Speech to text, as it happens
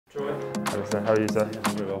Troy. Hello, sir. How are you, sir? Yeah,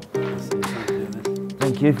 very well.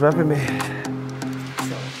 Thank you for having me.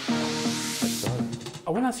 I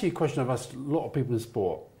want to ask you a question I've asked a lot of people in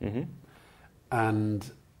sport.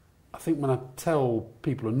 And I think when I tell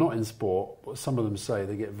people who are not in sport what some of them say,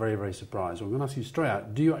 they get very, very surprised. So I'm going to ask you straight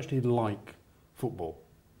out, do you actually like football?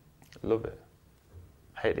 Love it.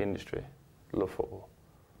 Hate the industry. Love football.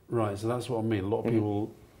 Right, so that's what I mean. A lot of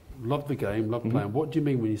people love the game, love playing. What do you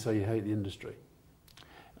mean when you say you hate the industry?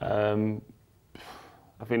 I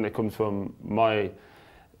think that comes from my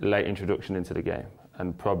late introduction into the game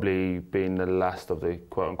and probably being the last of the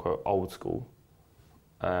quote-unquote old school.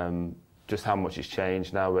 Just how much it's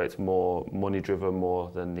changed now, where it's more money-driven more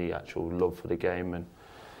than the actual love for the game, and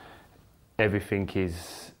everything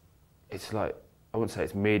is, it's like, I wouldn't say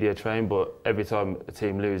it's media trained, but every time a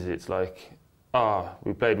team loses, it's like,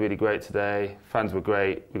 we played really great today, fans were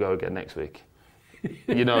great, we go again next week.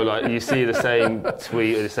 You know, like you see the same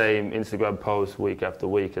tweet or the same Instagram post week after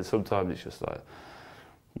week, and sometimes it's just like,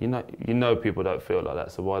 you know people don't feel like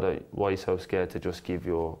that, so why are you so scared to just give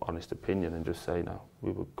your honest opinion and just say, no,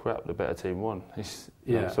 we were crap, the better team won.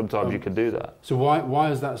 You know, sometimes you can do that. So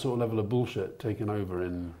why is that sort of level of bullshit taken over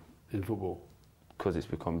in football? Because it's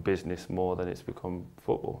become business more than it's become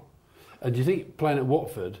football. And do you think playing at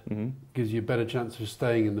Watford gives you a better chance of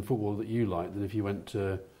staying in the football that you like than if you went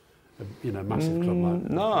to a massive club like?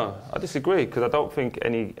 No, I disagree, because I don't think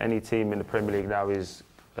any team in the Premier League now is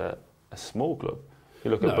a small club. You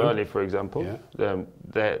look at Burnley, for example,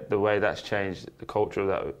 the way that's changed, the culture of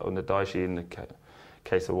that under Daishi in the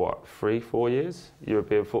case of 3-4 years,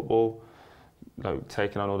 European football,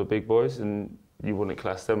 taking on all the big boys, and you wouldn't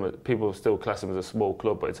class them, people still class them as a small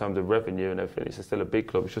club, but in terms of revenue and everything, it's still a big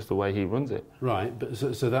club. It's just the way he runs it. Right, but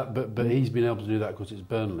he's been able to do that because it's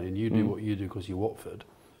Burnley, and you do what you do because you're Watford.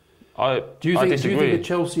 Do you think a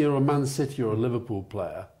Chelsea or a Man City or a Liverpool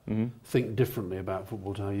player think differently about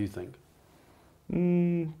football to how you think?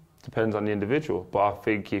 Depends on the individual, but I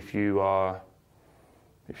think if you are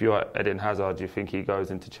Eden Hazard, do you think he goes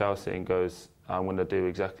into Chelsea and goes, I'm going to do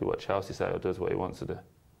exactly what Chelsea say, or does what he wants to do?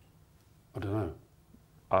 I don't know.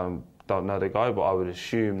 I don't know the guy, but I would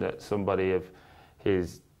assume that somebody of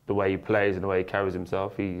the way he plays and the way he carries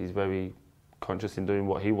himself, he's very conscious in doing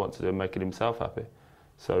what he wants to do and making himself happy.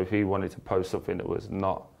 So if he wanted to post something that was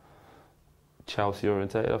not Chelsea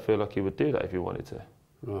orientated, I feel like he would do that if he wanted to.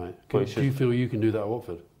 Right. Do you feel you can do that at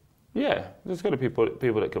Watford? Yeah, there's going to be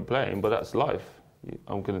people that complain, but that's life.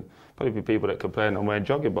 I'm going to probably be people that complain I'm wearing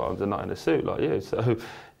jogging bottoms and not in a suit like you. So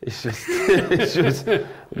it's just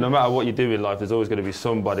no matter what you do in life, there's always going to be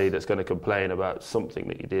somebody that's going to complain about something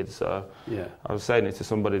that you did. So I was saying it to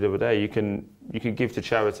somebody the other day. You can give to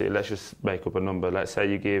charity. Let's just make up a number. Let's say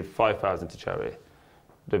you give 5,000 to charity.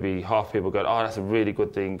 There'll be half people going, that's a really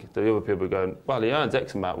good thing. The other people going, well, he earns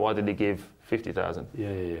X amount. Why did he give 50,000?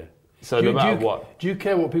 Yeah. So no matter what. Do you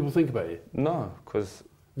care what people think about you? No, because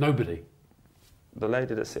nobody. The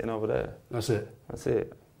lady that's sitting over there. That's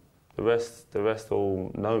it. The rest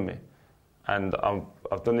all know me, and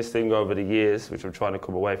I've done this thing over the years, which I'm trying to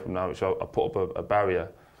come away from now. Which I put up a barrier.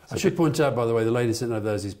 I should point out, by the way, the lady sitting over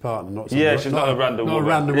there is his partner, she's not a random woman. Not a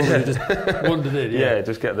random woman who just wandered in. Yeah,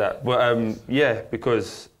 just get that. But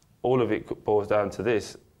because all of it boils down to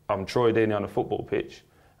this: I'm Troy Deeney on a football pitch,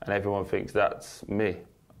 and everyone thinks that's me.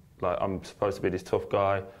 Like I'm supposed to be this tough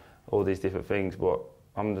guy, all these different things, but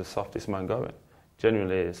I'm the softest man going.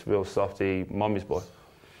 Genuinely, it's real softy, mommy's boy.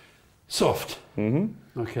 Soft?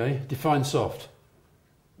 Okay, define soft.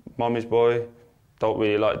 Mommy's boy, don't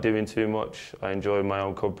really like doing too much. I enjoy my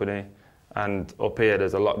own company. And up here,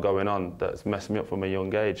 there's a lot going on that's messed me up from a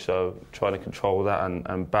young age. So trying to control that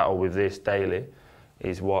and battle with this daily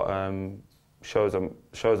is what shows I'm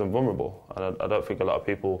vulnerable. And I don't think a lot of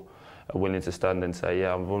people are willing to stand and say,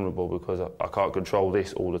 I'm vulnerable because I can't control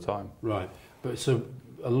this all the time. Right, but so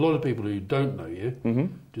a lot of people who don't know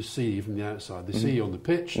you just see you from the outside. They see you on the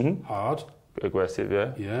pitch, hard. Aggressive,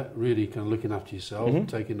 Yeah, really kind of looking after yourself,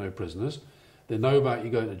 taking no prisoners. They know about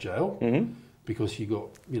you going to jail because you got,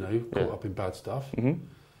 caught up in bad stuff.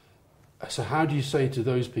 So how do you say to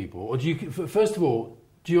those people, or do you, first of all,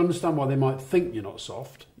 do you understand why they might think you're not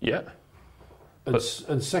soft? Yeah.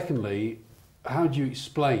 And secondly, how do you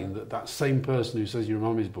explain that same person who says you're a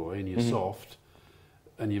mummy's boy and you're soft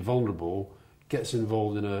and you're vulnerable gets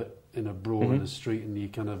involved in a brawl in the street, and you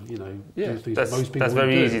kind of do things that most people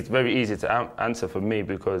wouldn't do? It's very easy to answer for me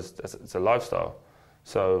because it's a lifestyle.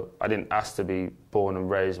 So I didn't ask to be born and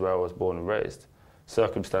raised where I was born and raised.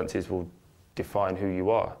 Circumstances will define who you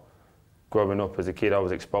are. Growing up as a kid, I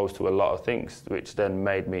was exposed to a lot of things, which then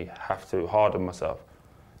made me have to harden myself.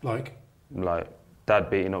 Like Dad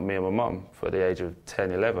beating up me and my mum for the age of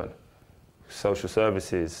 10, 11. Social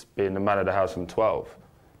services, being the man of the house from 12.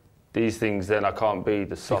 These things, then I can't be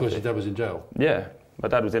the soft. Because your dad was in jail? Yeah. My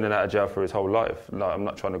dad was in and out of jail for his whole life. Like, I'm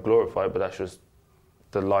not trying to glorify it, but that's just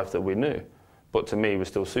the life that we knew. But to me, he was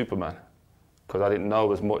still Superman. Because I didn't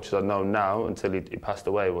know as much as I know now until he passed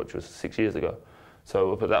away, which was 6 years ago.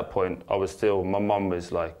 So up at that point, I was still, my mum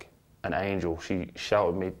was like an angel. She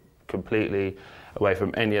sheltered me completely away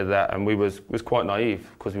from any of that, and we was quite naive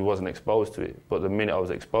because we wasn't exposed to it. But the minute I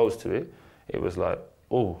was exposed to it, it was like,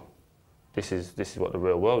 oh, this is what the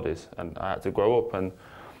real world is. And I had to grow up, and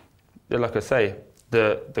like I say,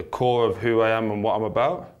 the core of who I am and what I'm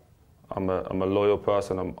about, I'm a loyal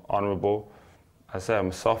person, I'm honourable. I say I'm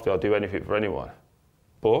a softie, I'll do anything for anyone.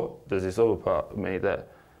 But there's this other part of me that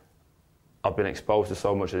I've been exposed to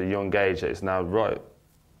so much at a young age that it's now, right,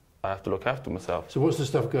 I have to look after myself. So what's the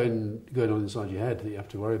stuff going on inside your head that you have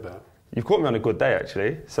to worry about? You've caught me on a good day,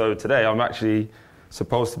 actually. So today I'm actually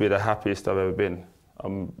supposed to be the happiest I've ever been.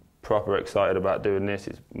 I'm proper excited about doing this.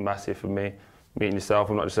 It's massive for me. Meeting yourself,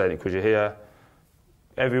 I'm not just saying it because you're here.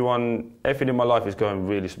 Everything in my life is going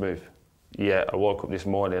really smooth. Yeah, I woke up this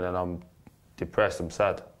morning and I'm depressed, I'm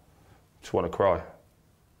sad. Just want to cry.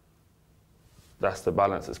 That's the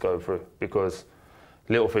balance that's going through. Because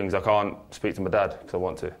little things, I can't speak to my dad because I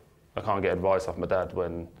want to. I can't get advice off my dad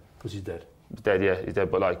when... Because he's dead? He's dead, yeah, he's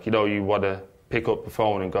dead. But like, you know, you want to pick up the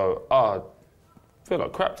phone and go, I feel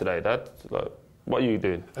like crap today, Dad. Like, what are you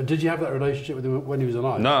doing? And did you have that relationship with him when he was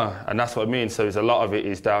alive? No, and that's what I mean. So a lot of it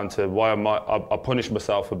is down to why I punish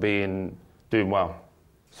myself for doing well.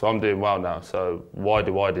 So I'm doing well now, so why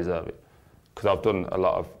do I deserve it? Because I've done a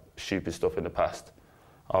lot of stupid stuff in the past.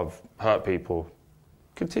 I've hurt people,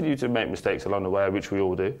 continue to make mistakes along the way, which we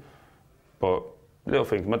all do. But little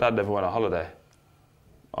things, my dad never went on holiday.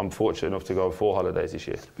 I'm fortunate enough to go on 4 holidays this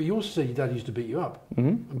year. But you also said your dad used to beat you up.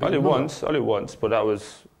 Mm-hmm. Only once, but that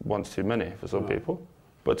was once too many for some people.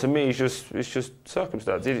 But to me, it's just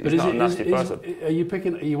circumstance. He's not a nasty person. Are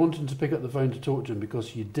you wanting to pick up the phone to talk to him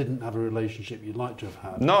because you didn't have a relationship you'd like to have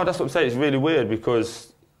had? No, that's what I'm saying. It's really weird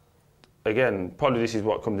because, again, probably this is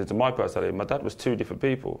what comes into my personality. My dad was 2 different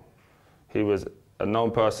people. He was a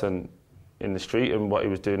known person in the street and what he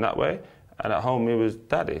was doing that way, and at home he was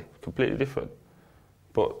daddy, completely different.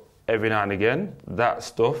 But every now and again, that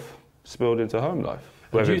stuff spilled into home life.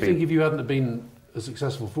 Do you think if you hadn't been a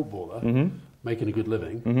successful footballer, making a good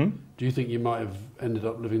living, do you think you might have ended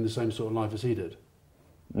up living the same sort of life as he did?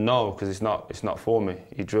 No, because it's not for me.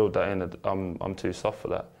 He drilled that in. I'm too soft for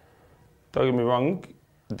that. Don't get me wrong,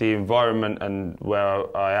 the environment and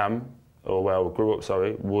where I am, or where I grew up,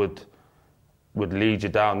 would lead you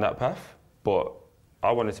down that path. But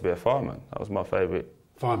I wanted to be a fireman. That was my favourite.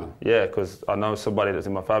 Fireman? Yeah, because I know somebody that's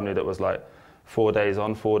in my family that was like 4 days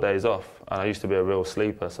on, 4 days off. And I used to be a real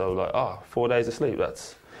sleeper, so like, 4 days of sleep,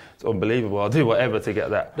 it's unbelievable. I'll do whatever to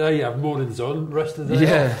get that. Now you have mornings on, rest of the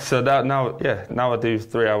day off. off. So now I do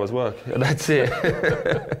 3 hours work, and that's it.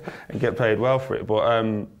 And get paid well for it. But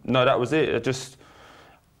no, that was it.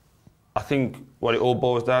 I think what it all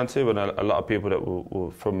boils down to, and a lot of people that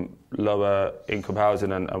were from lower income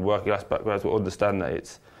housing and working class backgrounds will understand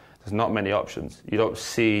that there's not many options. You don't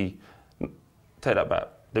see... Take that back.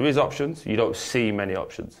 There is options. You don't see many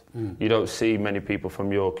options. You don't see many people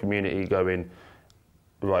from your community going,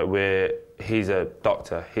 right, he's a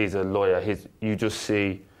doctor, he's a lawyer. You just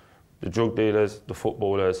see the drug dealers, the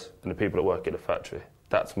footballers, and the people that work in the factory.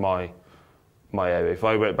 That's my area. If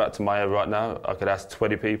I went back to my area right now, I could ask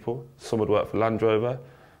 20 people. Some would work for Land Rover,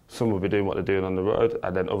 some would be doing what they're doing on the road,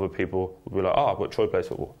 and then other people would be like, but Troy plays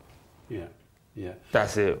football. Yeah.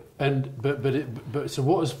 That's it. And but so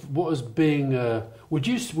what was being? Would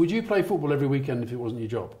you play football every weekend if it wasn't your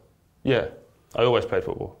job? Yeah, I always played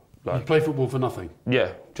football. You play football for nothing?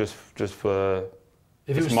 Yeah, just for.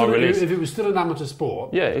 If it was still an amateur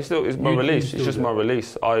sport. Yeah, it's my release. It's just my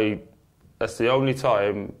release. That's the only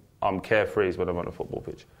time I'm carefree is when I'm on a football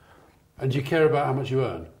pitch. And do you care about how much you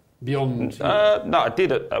earn beyond? No, I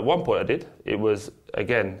did at one point. I did. It was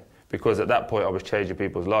again. Because at that point I was changing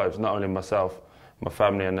people's lives, not only myself, my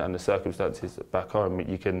family and the circumstances back home.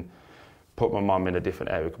 You can put my mum in a different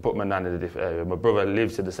area, you can put my nan in a different area. My brother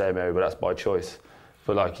lives in the same area, but that's by choice.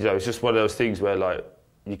 But it's just one of those things where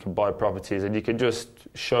you can buy properties and you can just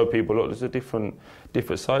show people, look, there's a different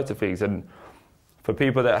side to things. And for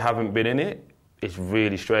people that haven't been in it, it's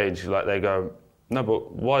really strange. They go, no,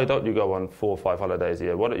 but why don't you go on 4 or 5 holidays a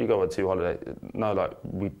year? Why don't you go on 2 holidays? No,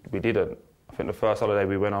 we didn't. I think the first holiday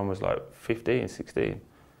we went on was 15, 16.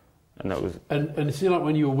 And that was... And see,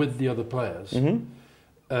 when you were with the other players,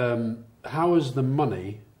 how has the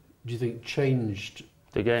money, do you think, changed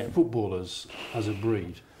the game? Footballers as a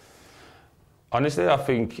breed? Honestly, I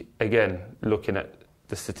think, again, looking at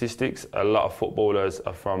the statistics, a lot of footballers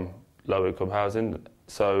are from low-income housing.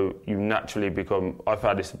 So you naturally become... I've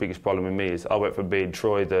had this, the biggest problem with me is I went from being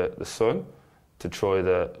Troy the son to Troy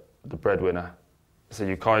the breadwinner. So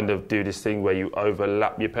you kind of do this thing where you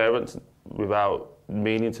overlap your parents without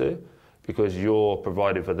meaning to, because you're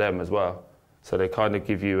providing for them as well. So they kind of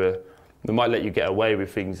give you they might let you get away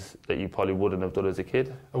with things that you probably wouldn't have done as a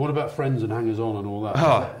kid. And what about friends and hangers-on and all that?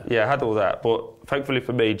 Yeah, I had all that. But thankfully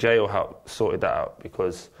for me, jail helped sorted that out,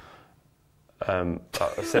 because I've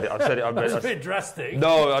said it. That's a bit drastic.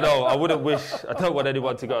 No, I wouldn't wish... I don't want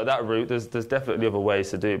anyone to go that route. There's definitely other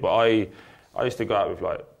ways to do it. But I used to go out with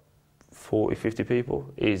like 40, 50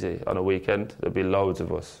 people, easy, on a weekend. There'd be loads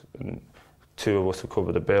of us, and 2 of us would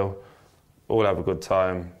cover the bill, all have a good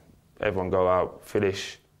time, everyone go out,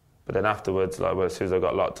 finish. But then afterwards, like, well, as soon as I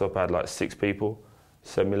got locked up, I had like 6 people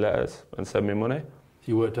send me letters and send me money.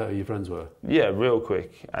 You worked out who your friends were? Yeah, real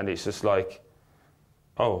quick. And it's just like,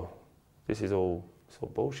 oh, this is all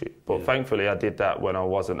bullshit. But thankfully I did that when I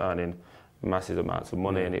wasn't earning massive amounts of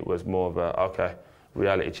money, and it was more of a, okay,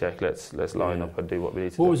 reality check, let's line up and do what we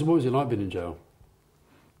need to do. What was it like being in jail?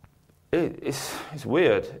 It's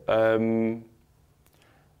weird.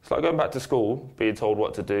 It's like going back to school, being told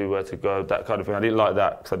what to do, where to go, that kind of thing. I didn't like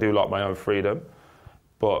that, because I do like my own freedom.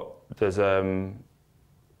 But there's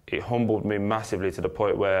it humbled me massively to the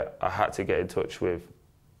point where I had to get in touch with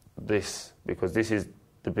this, because this is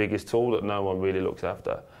the biggest tool that no one really looks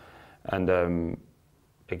after. And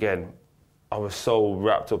again, I was so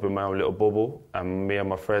wrapped up in my own little bubble, and me and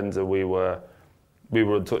my friends, and we were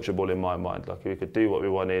untouchable in my mind. Like, we could do what we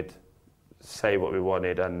wanted, say what we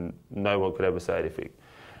wanted, and no one could ever say anything.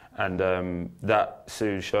 And that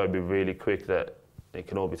soon showed me really quick that it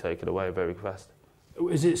can all be taken away very fast.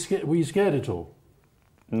 Were you scared at all?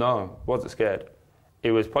 No, wasn't scared.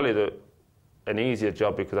 It was probably an easier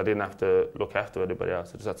job, because I didn't have to look after anybody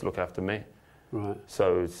else. I just had to look after me. Right.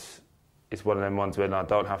 So it's one of them ones where I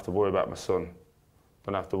don't have to worry about my son. I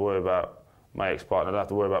don't have to worry about my ex-partner. I don't have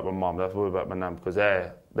to worry about my mum. I don't have to worry about my nan, because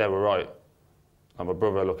they were right. And my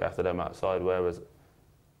brother looked after them outside, whereas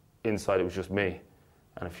inside it was just me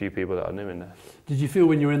and a few people that I knew in there. Did you feel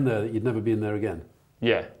when you were in there that you'd never be in there again?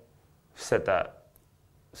 Yeah. Said that.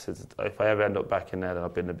 Said if I ever end up back in there, then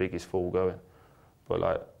I've been the biggest fool going. But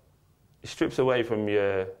like, it strips away from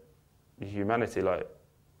your humanity. Like,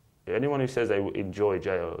 anyone who says they enjoy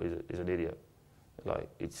jail is an idiot. Like,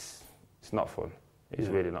 it's not fun. It's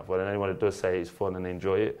really not fun. And anyone who does say it's fun and they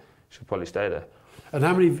enjoy it should probably stay there. And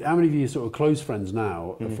how many of you sort of close friends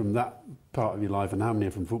now are from that part of your life, and how many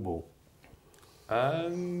are from football?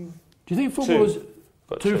 Do you think footballers...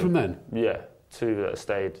 Two from then? Yeah, 2 that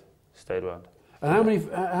stayed around. And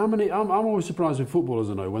how many? I'm always surprised with footballers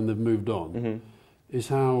I know when they've moved on, is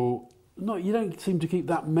how you don't seem to keep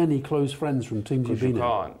that many close friends from teams you've been in.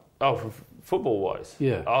 Can't. Oh, football wise.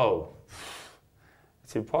 Yeah. Oh,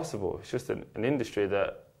 it's impossible. It's just an industry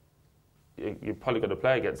that you're probably going to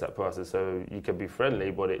play against that person, so you can be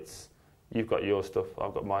friendly, but you've got your stuff,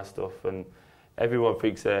 I've got my stuff, and everyone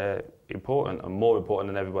thinks they're important and more important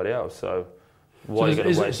than everybody else. So why are you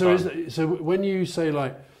going to waste time? So when you say,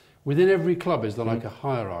 like, within every club, is there like a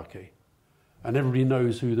hierarchy, and everybody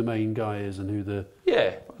knows who the main guy is and who the...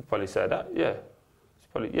 Yeah, I'd probably say that, yeah. It's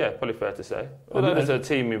probably fair to say. Although there's a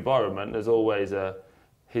team environment, there's always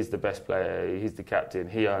he's the best player, he's the captain,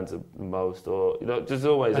 he earns the most, or, there's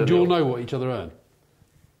always... And do you all know what each other earn?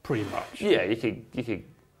 Pretty much. Yeah, you could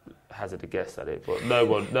hazard a guess at it, but no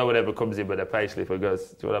one ever comes in with their pay slip and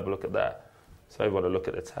goes, do you want to have a look at that? So everyone will look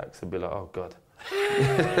at the tax and be like, oh God.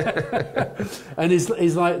 And is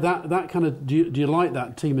like that kind of... Do you like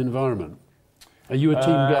that team environment? Are you a team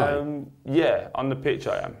guy? Yeah, on the pitch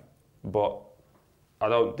I am, but I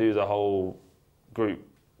don't do the whole group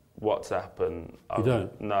WhatsApp and... You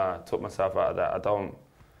don't? Nah, I took myself out of that.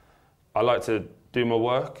 I like to do my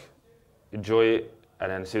work, enjoy it,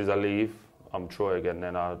 and then as soon as I leave, I'm Troy again,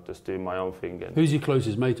 then I'll just do my own thing again. Who's your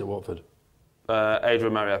closest mate at Watford?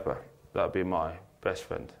 Adrian Mariappa. That'd be my best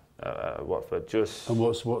friend at Watford. And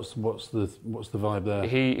what's the vibe there?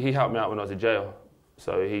 He helped me out when I was in jail.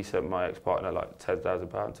 So he sent my ex-partner like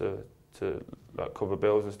 £10,000 to like cover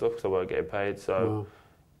bills and stuff, because I weren't getting paid. So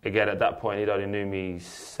again, at that point, he'd only knew me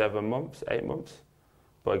 8 months.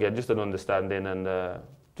 But again, just an understanding and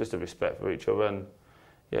just a respect for each other. And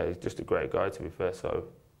yeah, he's just a great guy, to be fair. So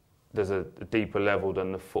there's a deeper level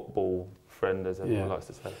than the football friend, as everyone likes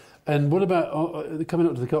to say. And what about coming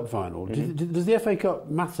up to the cup final? Does the FA Cup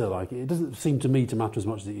matter? Like, it doesn't seem to me to matter as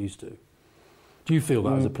much as it used to. Do you feel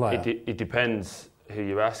that as a player? It depends. who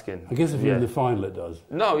you're asking. I guess if you're in the final, it does.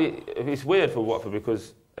 No, it's weird for Watford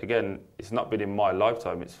because, again, it's not been in my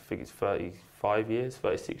lifetime. I think it's 35 years,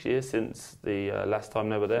 36 years since the last time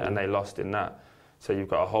they were there, and they lost in that. So you've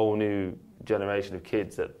got a whole new generation of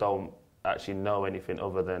kids that don't actually know anything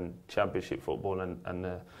other than Championship football and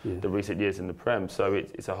the recent years in the Prem. So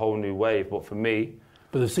it's a whole new wave. But for me...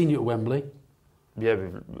 But they've seen you at Wembley. Yeah,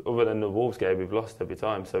 other than the Wolves game, we've lost every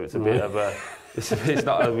time. So it's a bit of a... It's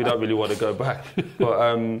not... We don't really want to go back.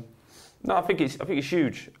 But no, I think it's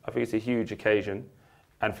huge. I think it's a huge occasion.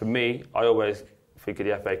 And for me, I always think of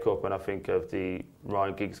the FA Cup when I think of the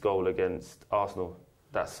Ryan Giggs goal against Arsenal.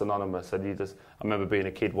 That's synonymous. And I remember being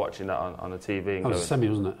a kid watching that on the TV. And that was a semi,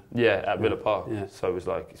 wasn't it? Yeah, at Villa Park. Yeah. So it was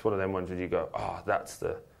like, it's one of them ones where you go,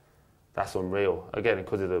 that's unreal. Again,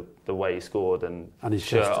 because of the way he scored and his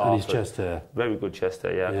chest hair. Very good chest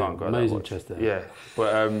hair, I can't go that amazing much. Chest hair. Yeah,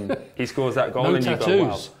 but he scores that goal no and tattoos. You go,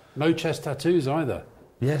 wow. No chest tattoos either.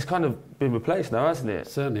 Yeah, it's kind of been replaced now, hasn't it? It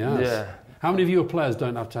certainly has. Yeah. How many of your players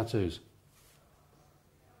don't have tattoos?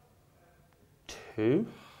 2.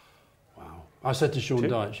 Wow. I said to Sean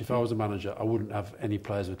Dyche, if I was a manager, I wouldn't have any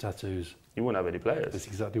players with tattoos. You wouldn't have any players. That's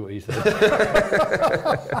exactly what he said.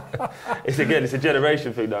 It's a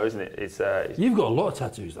generation thing though, isn't it? You've got a lot of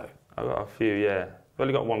tattoos though. I've got a few, yeah. I've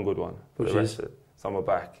only got one good one. Which is? It's on my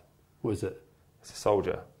back. What is it? It's a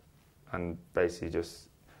soldier. And basically just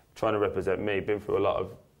trying to represent me. Been through a lot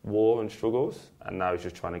of war and struggles, and now he's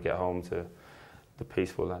just trying to get home to the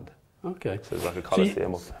peaceful land. Okay. So it's like a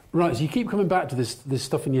coliseum up there. Right, so you keep coming back to this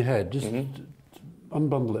stuff in your head. Just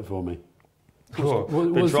unbundle it for me. Cool.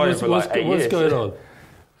 Been trying for like 8 years. What's going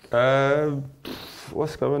on?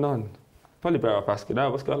 What's going on? Probably better off asking now.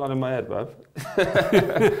 What's going on in my head, bruv?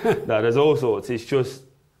 No, there's all sorts. It's just,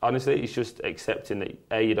 honestly, it's just accepting that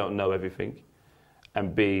A, you don't know everything,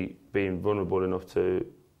 and B, being vulnerable enough to,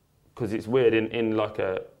 because it's weird, in like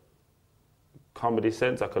a comedy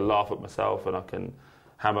sense, I can laugh at myself and I can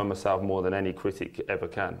hammer myself more than any critic ever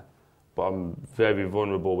can. But I'm very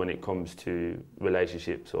vulnerable when it comes to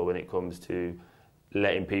relationships or when it comes to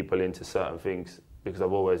letting people into certain things, because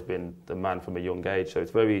I've always been the man from a young age. So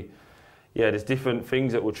it's very, there's different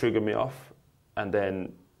things that will trigger me off. And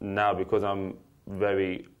then now, because I'm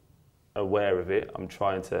very aware of it, I'm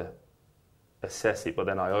trying to assess it, but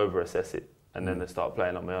then I over-assess it. And then I start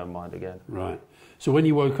playing on my own mind again. Right. So when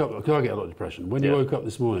you woke up, because I get a lot of depression, when you woke up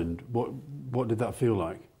this morning, what did that feel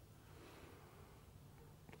like?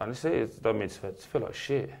 Honestly, it doesn't mean to feel like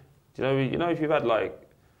shit. You know, if you've had like,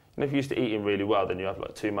 if you're used to eating really well, then you have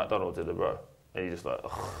like 2 McDonald's in a row, and you're just like,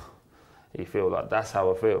 ugh. You feel like that's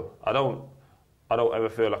how I feel. I don't ever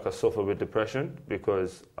feel like I suffer with depression,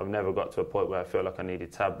 because I've never got to a point where I feel like I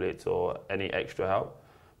needed tablets or any extra help.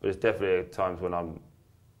 But there's definitely times when I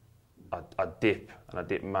dip, and I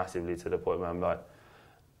dip massively to the point where I'm like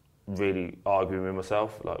really arguing with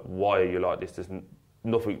myself, like, why are you like this? There's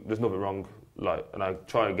nothing wrong. Like, and I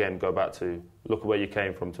try again, go back to look at where you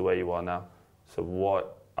came from to where you are now. So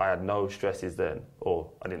what, I had no stresses then, or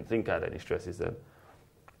I didn't think I had any stresses then.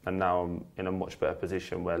 And now I'm in a much better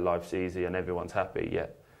position where life's easy and everyone's happy,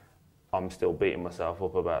 yet I'm still beating myself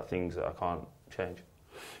up about things that I can't change.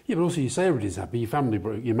 Yeah, but also you say everybody's happy,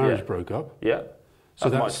 your marriage broke up. Yeah. So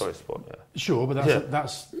that's my choice spot, yeah. Sure, but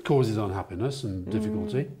that's causes unhappiness and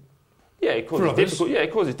difficulty. Yeah, it causes difficulty. Yeah,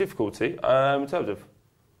 it causes difficulty. In terms of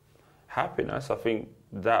happiness, I think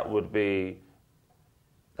that'd be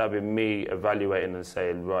me evaluating and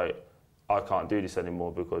saying, right, I can't do this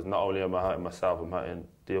anymore, because not only am I hurting myself, I'm hurting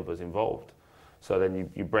the others involved. So then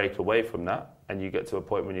you break away from that, and you get to a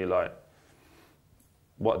point when you're like,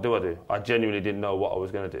 what do I do? I genuinely didn't know what I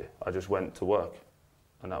was going to do. I just went to work,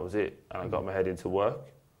 and that was it. And I got my head into work,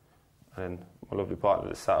 and my lovely partner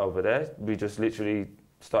that sat over there, we just literally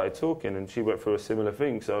started talking, and she went through a similar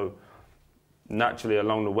thing. So naturally,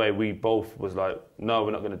 along the way, we both was like, no,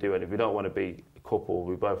 we're not going to do it. If we don't want to be a couple,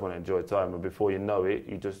 we both want to enjoy time. And before you know it,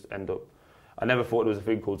 you just end up... I never thought there was a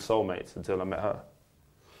thing called soulmates until I met her.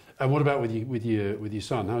 And what about with your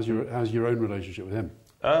son? How's your own relationship with him?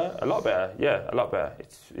 A lot better, yeah, a lot better.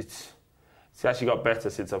 It's actually got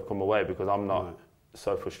better since I've come away, because I'm not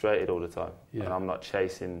so frustrated all the time, and I'm not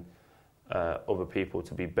chasing other people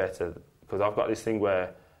to be better. Because I've got this thing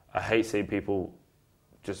where I hate seeing people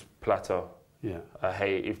just plateau. Yeah. I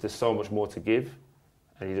hate if there's so much more to give,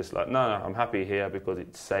 and you're just like, no, I'm happy here because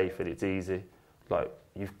it's safe and it's easy. Like,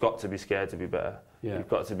 you've got to be scared to be better. Yeah. You've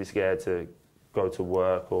got to be scared to go to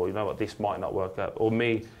work, or you know what, this might not work out, or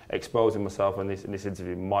me exposing myself in this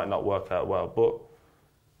interview might not work out well, but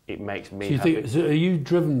it makes me happy. So are you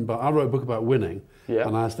driven by... I wrote a book about winning, yeah.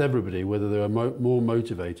 And I asked everybody whether they were more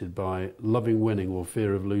motivated by loving winning or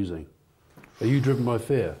fear of losing. Are you driven by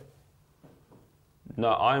fear?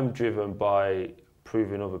 No, I'm driven by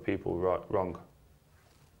proving other people wrong.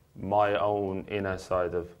 My own inner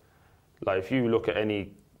side of, like, if you look at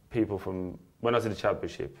any people from when I was in the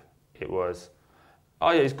Championship, it was,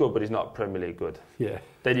 oh yeah, he's good, but he's not Premier League good. Yeah.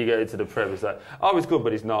 Then you get into the Premier, it's like, oh, he's good,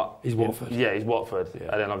 but he's not. He's Watford. Yeah, he's Watford.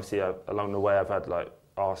 Yeah. And then obviously along the way, I've had like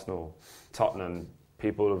Arsenal, Tottenham.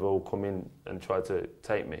 People have all come in and tried to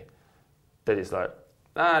take me. Then it's like,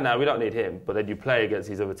 no, we don't need him. But then you play against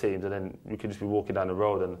these other teams, and then you can just be walking down the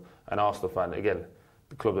road, and an Arsenal fan, again,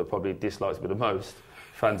 the club that probably dislikes me the most,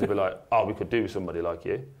 fans will be like, oh, we could do with somebody like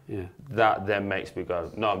you. Yeah. That then makes me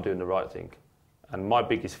go, no, I'm doing the right thing. And my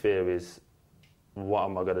biggest fear is, what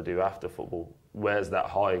am I going to do after football? Where's that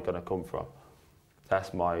high going to come from? That's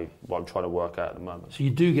what I'm trying to work out at the moment. So you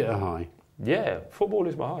do get a high? Yeah, football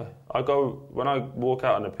is my high. When I walk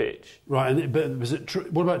out on the pitch. Right, but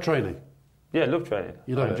what about training? Yeah, I love training.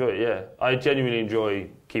 You love I enjoy it, yeah. I genuinely enjoy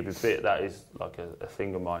keeping fit. That is like a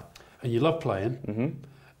thing of mine. And you love playing,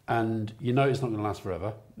 and you know it's not going to last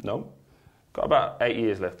forever. No. Got about 8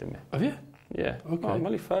 years left in me. Have you? Yeah. Okay. Oh, I'm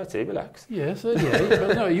only 30, relax. Yeah, 38.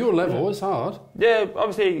 But no, your level, it's hard. Yeah,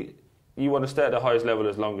 obviously you want to stay at the highest level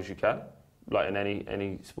as long as you can, like in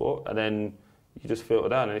any sport, and then you just filter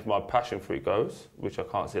down. And if my passion for it goes, which I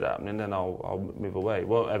can't see that happening, then I'll move away. It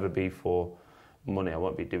won't ever be for money. I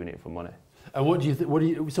won't be doing it for money. And what do you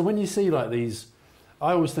think? So when you see like these,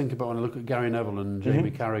 I always think about when I look at Gary Neville and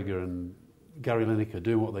Jamie Carragher and Gary Lineker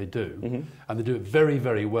doing what they do, and they do it very,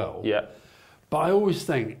 very well. Yeah. But I always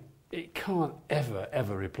think it can't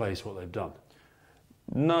ever replace what they've done.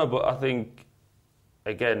 No, but I think,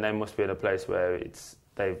 again, they must be in a place where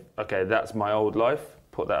okay, that's my old life,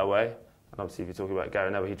 put that away. And obviously, if you're talking about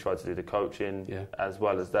Gary Neville, he tried to do the coaching as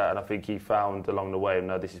well as that. And I think he found along the way,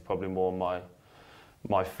 no, this is probably more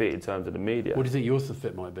my fit in terms of the media. What do you think your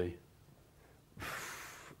fit might be?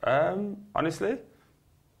 Honestly,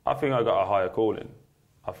 I think I got a higher calling.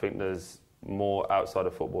 I think there's more outside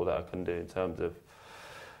of football that I can do in terms of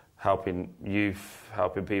helping youth,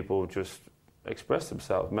 helping people just express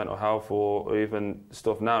themselves, mental health, or even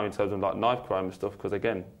stuff now in terms of like knife crime and stuff, because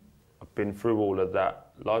again, I've been through all of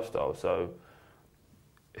that lifestyle, so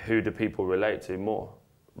who do people relate to more?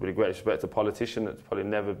 With great respect, a politician that's probably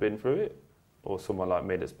never been through it, or someone like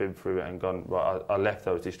me that's been through it and gone, right, I left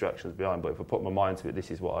those distractions behind, but if I put my mind to it,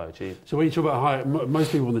 this is what I achieved. So when you talk about high,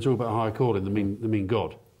 most people when they talk about higher calling, they mean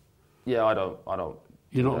God. Yeah, I don't.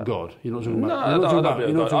 You're not God. You're not talking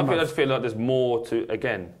about. I just feel like there's more to,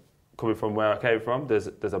 again, coming from where I came from. There's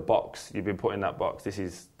a box. You've been put in that box. This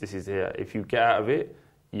is here. If you get out of it,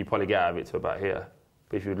 you probably get out of it to about here.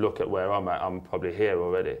 But if you look at where I'm at, I'm probably here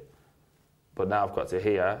already. But now I've got to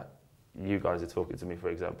here. You guys are talking to me, for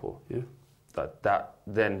example. Yeah. That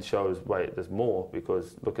then shows, wait, there's more,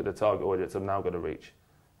 because look at the target audience I'm now going to reach.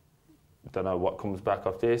 Don't know what comes back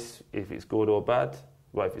off this, if it's good or bad.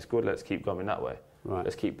 Well, if it's good, let's keep going that way. Right.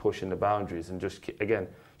 Let's keep pushing the boundaries and just, again,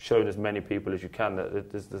 showing as many people as you can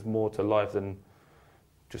that there's more to life than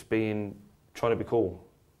just trying to be cool.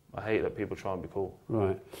 I hate that people try and be cool.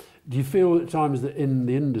 Right. Do you feel at times that in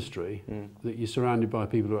the industry that you're surrounded by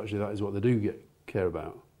people who actually that is what they do care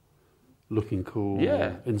about? Looking cool,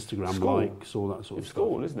 Instagram likes, all that sort of stuff. It's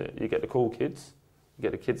school, isn't it? You get the cool kids, you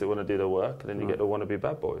get the kids that want to do their work, and then you get the wannabe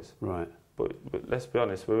bad boys. Right. But let's be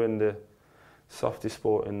honest, we're in the softest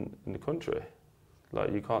sport in the country.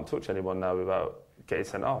 Like, you can't touch anyone now without getting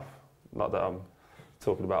sent off. Not that I'm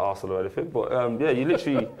talking about Arsenal or anything, but you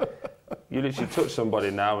literally touch somebody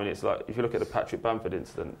now, and it's like, if you look at the Patrick Bamford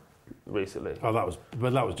incident recently. Oh,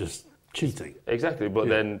 that was just cheating. Exactly, but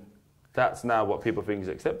then that's now what people think is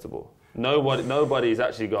acceptable. Nobody's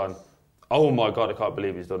actually gone, oh my God, I can't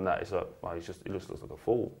believe he's done that. It's like, well, he looks like a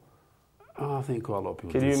fool. Oh, I think quite a lot of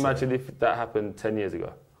people. Can you imagine if that happened 10 years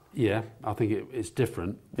ago? Yeah, I think it's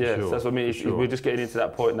different. Yeah, sure, that's what I mean. sure. We're just getting into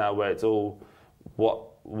that point now where it's all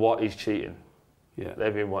what is cheating. Yeah.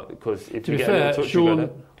 Everyone, because if to you be get fair, a little touch,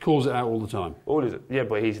 Sean calls it out all the time. Yeah,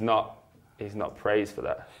 but he's not praised for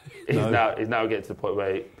that. He's now getting to the point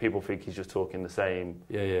where people think he's just talking the same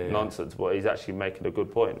nonsense, but he's actually making a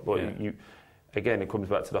good point. But again, it comes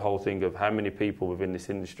back to the whole thing of how many people within this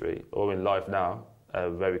industry or in life now are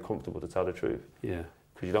very comfortable to tell the truth. Yeah.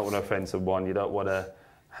 Because you don't want to offend someone, you don't want to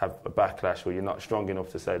have a backlash, or you're not strong enough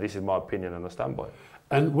to say, this is my opinion and I stand by it.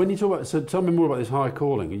 And when you talk about, so tell me more about this high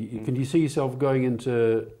calling. Can you see yourself going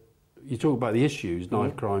into, you talk about the issues,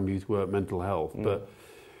 knife crime, youth work, mental health, but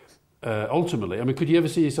ultimately, I mean, could you ever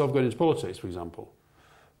see yourself going into politics, for example?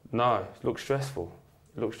 No, it looks stressful.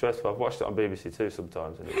 I've watched it on BBC Two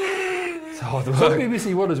sometimes, and it's hard work. Some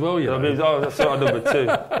BBC One as well, I saw it on number 2.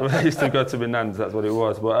 I used to go to my nan's, that's what it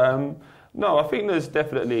was. But No, I think there's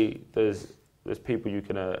definitely there's people you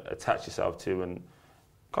can attach yourself to and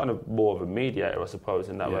kind of more of a mediator, I suppose,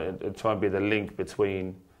 in that way, and try and be the link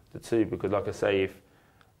between the two. Because, like I say,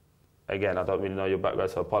 again, I don't really know your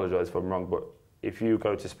background, so I apologise if I'm wrong, but if you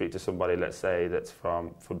go to speak to somebody, let's say, that's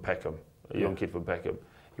from Peckham, a young kid from Peckham,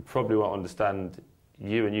 he probably won't understand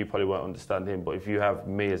you and you probably won't understand him. But if you have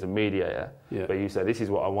me as a mediator, where you say, this is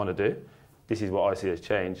what I want to do, this is what I see as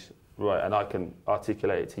change, right, and I can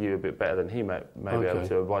articulate it to you a bit better than he may be able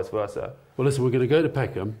to, or vice versa. Well, listen, we're going to go to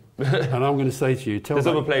Peckham, and I'm going to say to you, tell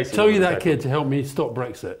you that kid to help me stop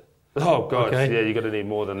Brexit. Oh, God, yeah, you're going to need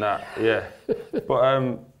more than that, yeah.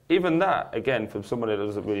 But even that, again, from someone that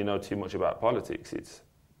doesn't really know too much about politics,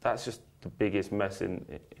 that's just the biggest mess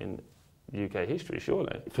in UK history,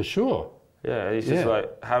 surely. For sure. Yeah, it's just like,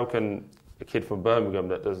 how can a kid from Birmingham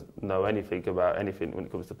that doesn't know anything about anything when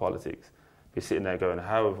it comes to politics be sitting there going,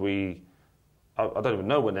 how have we... I don't even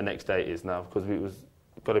know when the next date is now, because it was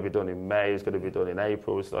got to be done in May, it's got to be done in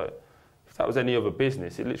April. It's like, if that was any other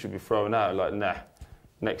business, it'd literally be thrown out, like, nah,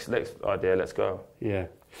 next idea, let's go. Yeah.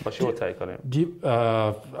 What's your take on it?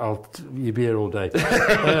 You'll be here all day.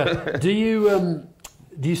 Do you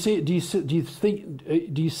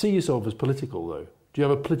see yourself as political, though? Do you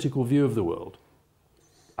have a political view of the world?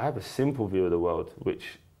 I have a simple view of the world,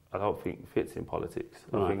 which I don't think fits in politics.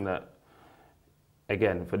 I think that,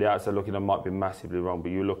 again, for the outside looking, I might be massively wrong,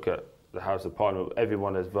 but you look at the House of Parliament,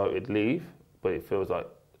 everyone has voted leave, but it feels like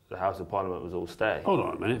the House of Parliament was all stay. Hold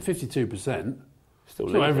on a minute, 52%. Still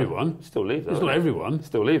leave, not everyone. Still leave, though. It's not everyone.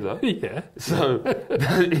 Still leave, though. Yeah. So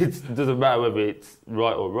it doesn't matter whether it's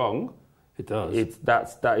right or wrong. It does.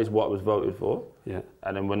 That is what was voted for. Yeah.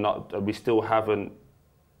 And then we still haven't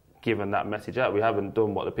given that message out. We haven't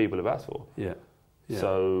done what the people have asked for. Yeah.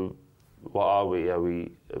 So what are we? Are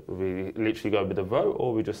we literally going with the vote,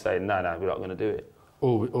 or are we just saying, no, we're not going to do it?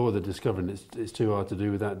 Or they're discovering it's too hard to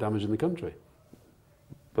do without damaging the country.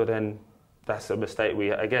 But then that's a mistake. We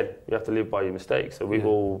have to live by your mistakes. So we've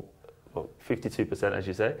all, 52%, as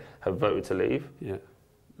you say, have voted to leave. Yeah.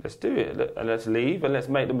 Let's do it, and let's leave, and let's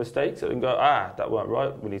make the mistakes, and go, that weren't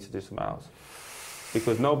right, we need to do something else.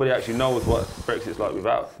 Because nobody actually knows what Brexit's like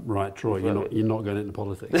without. Right, Troy, you're not going into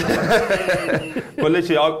politics. But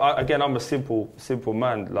literally, I'm a simple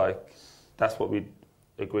man. Like, that's what we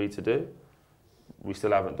agreed to do. We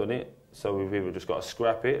still haven't done it, so we've either just got to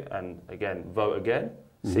scrap it and, again, vote again,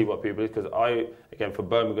 see what people... Because for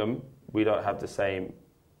Birmingham, we don't have the same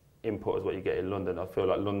input as what you get in London. I feel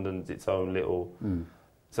like London's its own little...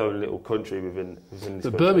 Its own little country within this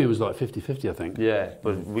country. Birmingham was like 50-50, I think. Yeah,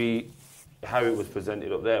 but how it was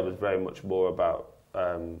presented up there was very much more about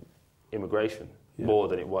immigration, more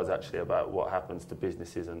than it was actually about what happens to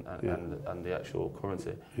businesses and the actual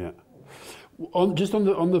currency. Yeah. On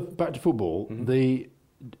the back to football,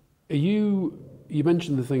 you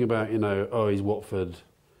mentioned the thing about he's Watford,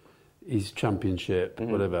 he's Championship,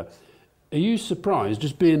 whatever. Are you surprised,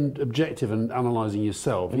 just being objective and analysing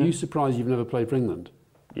yourself? Are you surprised you've never played for England?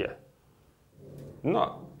 Yeah.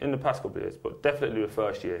 Not in the past couple of years, but definitely the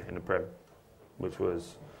first year in the Prem, which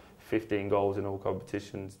was 15 goals in all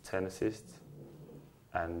competitions, 10 assists,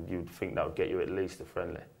 and you'd think that would get you at least a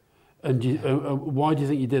friendly. And why do you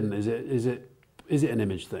think you didn't? Is it an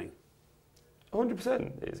image thing?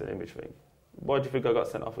 100% it's an image thing. Why do you think I got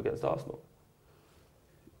sent off against Arsenal?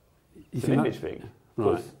 It's an image thing.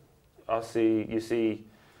 Right. You see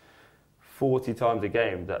 40 times a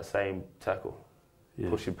game that same tackle.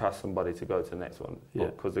 Pushing past somebody to go to the next one.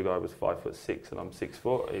 But because the guy was 5'6" and I'm 6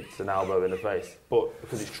 foot, it's an elbow in the face. But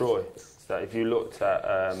because it's Troy, so if you looked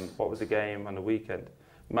at what was the game on the weekend,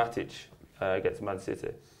 Matic against Man City,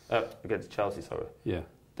 against Chelsea, sorry. Yeah.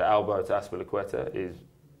 The elbow to Aspilicueta is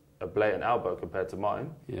a blatant elbow compared to mine.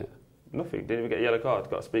 Yeah. Nothing. Didn't even get a yellow card.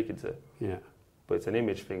 Got speaking to. Yeah. But it's an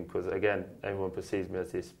image thing because again, everyone perceives me as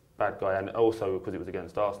this bad guy, and also because it was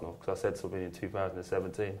against Arsenal. Because I said something in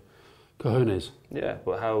 2017. Cojones. Yeah,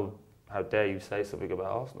 but how dare you say something about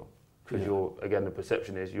Arsenal? Because the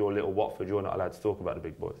perception is you're little Watford, you're not allowed to talk about the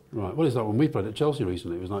big boys. Right, well, it's like when we played at Chelsea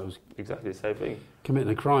recently, it was exactly the same thing.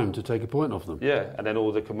 Committing a crime to take a point off them. Yeah, and then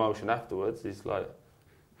all the commotion afterwards is like,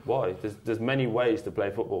 why? There's many ways to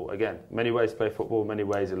play football. Again, many ways to play football, many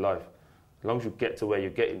ways in life. As long as you get to where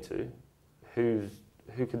you're getting to, who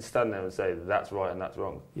can stand there and say that's right and that's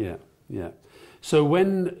wrong? Yeah, yeah. So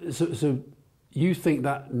you think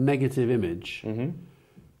that negative image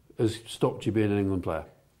has stopped you being an England player?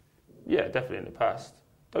 Yeah, definitely in the past.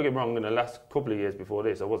 Don't get me wrong, in the last couple of years before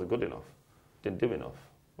this, I wasn't good enough. Didn't do enough.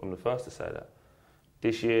 I'm the first to say that.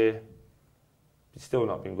 This year, it's still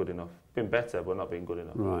not been good enough. Been better, but not been good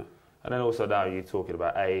enough. Right. And then also now you're talking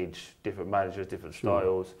about age, different managers, different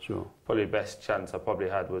styles. Sure. Probably the best chance I probably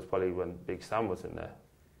had was probably when Big Sam was in there.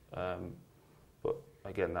 But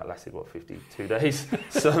again, that lasted, 52 days?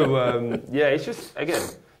 So, yeah, it's just, again,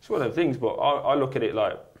 it's one of the things, but I look at it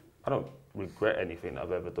like, I don't regret anything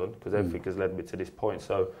I've ever done because everything has led me to this point.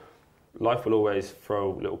 So life will always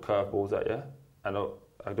throw little curveballs at you. And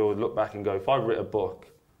I'd always look back and go, if I wrote a book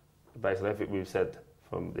based on everything we've said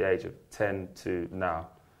from the age of 10 to now,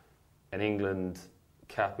 an England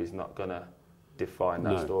cap is not going to define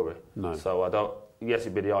that story. No. So yes,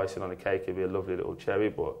 it'd be the icing on the cake, it'd be a lovely little cherry,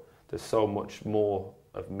 but there's so much more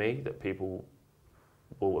of me that people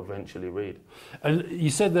will eventually read. And you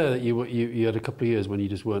said there that you had a couple of years when you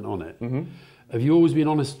just weren't on it. Mm-hmm. Have you always been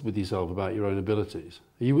honest with yourself about your own abilities?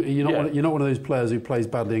 You're not one of those players who plays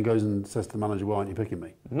badly and goes and says to the manager, "Why aren't you picking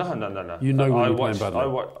me?" No. You know when you're playing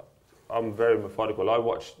badly. I'm very methodical. I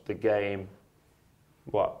watched the game,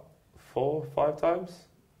 4 or 5 times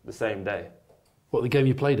the same day. What, the game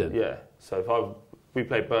you played in? Yeah. So if we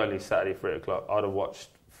played Burnley Saturday 3 o'clock, I'd have watched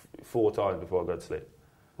 4 times before I go to sleep.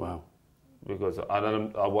 Wow. Because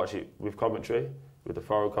I watch it with commentary, with the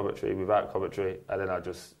foreign commentary, without commentary, and then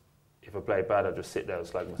if I play bad, I just sit there and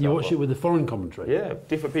slag myself. You watch it with the foreign commentary? Yeah,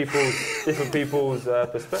 different people's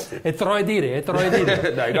perspective. E Troy Deeney.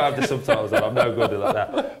 No, you don't have the subtitles on. I'm no good like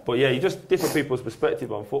that. But yeah, you just different people's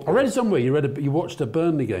perspective on football. I read somewhere you watched a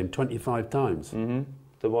Burnley game 25 times. Mm-hmm.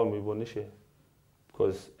 The one we won this year.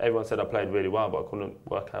 Because everyone said I played really well, but I couldn't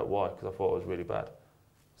work out why, because I thought it was really bad.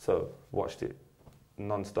 So watched it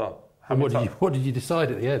non-stop. And what did you decide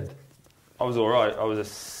at the end? I was all right. I was a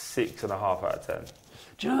 6.5 out of 10.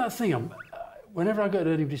 Do you know that thing? Whenever I go to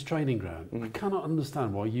anybody's training ground, I cannot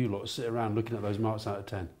understand why you lot sit around looking at those marks out of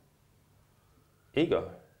 10. Ego.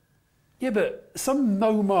 Yeah, but some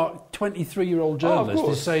no-mark 23-year-old journalist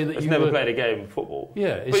is saying that you never played a game of football.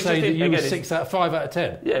 Yeah, it's saying that you were 5 out of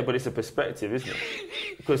 10. Yeah, but it's a perspective, isn't it?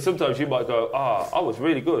 Because sometimes you might go, I was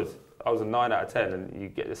really good. I was a 9 out of 10, and you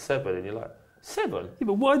get a 7, and you're like, 7? Yeah,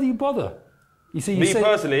 but why do you bother? Me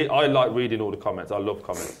personally, I like reading all the comments. I love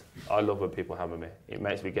comments. I love when people hammer me. It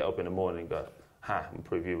makes me get up in the morning and go, and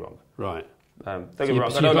prove you wrong. Right. Don't get me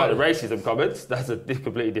wrong, I don't like the racism comments. That's a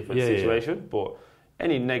completely different situation. Yeah. But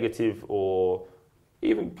any negative or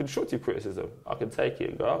even constructive criticism, I can take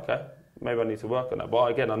it and go, okay, maybe I need to work on that. But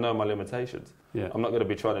again, I know my limitations. Yeah. I'm not going to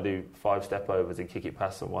be trying to do 5 step-overs and kick it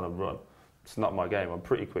past someone and run. It's not my game. I'm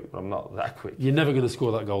pretty quick, but I'm not that quick. You're never going to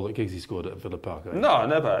score that goal that Giggsy scored at Villa Park, are you? No,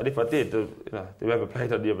 never. And if I did, whoever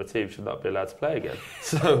played on the other team should not be allowed to play again.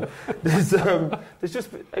 So there's just,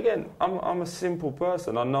 again, I'm a simple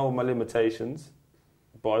person. I know my limitations,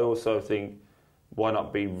 but I also think, why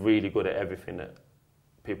not be really good at everything that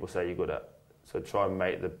people say you're good at? So try and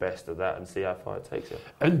make the best of that and see how far it takes you.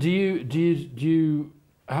 And do you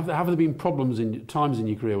have there been times in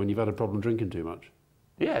your career when you've had a problem drinking too much?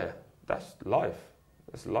 Yeah. That's life.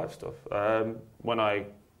 That's life stuff. When I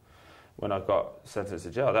got sentenced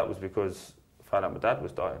to jail, that was because I found out my dad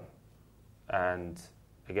was dying. And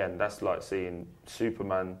again, that's like seeing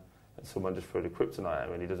Superman and someone just throw the kryptonite at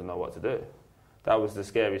him and he doesn't know what to do. That was the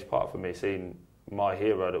scariest part for me, seeing my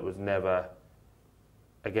hero that was never,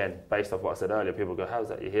 again, based off what I said earlier, people go, how's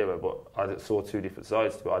that your hero? But I saw 2 different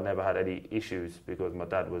sides to it. I never had any issues because my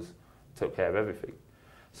dad took care of everything.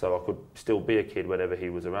 So I could still be a kid whenever he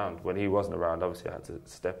was around. When he wasn't around, obviously I had to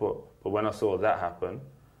step up. But when I saw that happen,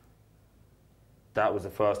 that was the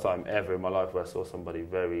first time ever in my life where I saw somebody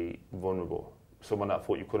very vulnerable. Someone that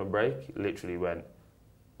thought you couldn't break literally went,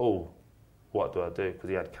 oh, what do I do? Because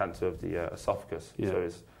he had cancer of the esophagus. Yeah. So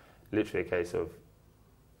it's literally a case of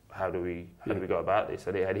how do we go about this?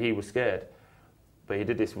 And he was scared. But he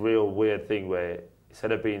did this real weird thing where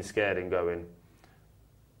instead of being scared and going,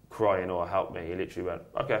 crying or help me, he literally went,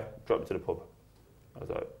 okay, drop me to the pub. I was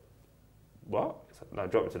like, what? He said, no,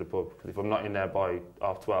 drop me to the pub, because if I'm not in there by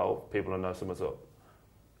 12:30, people will know someone's up.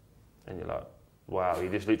 And you're like, wow, he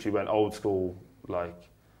just literally went old school, like,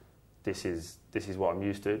 this is what I'm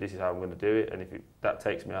used to, this is how I'm going to do it, and if that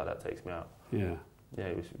takes me out, that takes me out. Yeah. Yeah,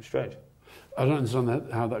 it was strange. I don't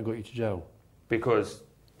understand how that got you to jail. Because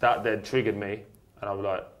that then triggered me, and I was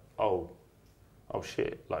like, oh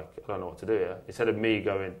shit, like, I don't know what to do here. Instead of me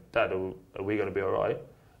going, Dad, are we going to be all right?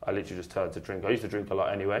 I literally just turned to drink. I used to drink a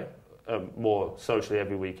lot anyway. More socially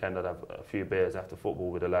every weekend, I'd have a few beers after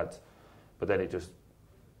football with the lads. But then it just,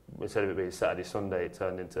 instead of it being Saturday, Sunday, it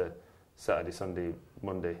turned into Saturday, Sunday,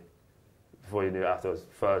 Monday. Before you knew it, afterwards,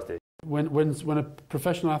 Thursday. When a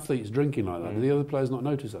professional athlete's drinking like that, do the other players not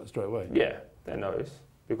notice that straight away? Yeah, they notice.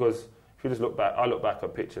 Because if you just look back, I look back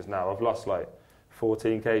at pictures now, I've lost like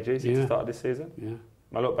 14 kg since the start of this season. Yeah.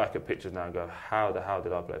 I look back at pictures now and go, how the hell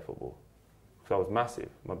did I play football? Because I was massive.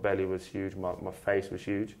 My belly was huge, my face was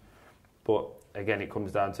huge. But again, it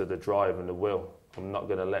comes down to the drive and the will. I'm not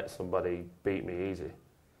going to let somebody beat me easy.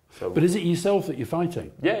 So, but is it yourself that you're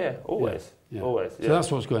fighting? Yeah, always. Yeah. Always. So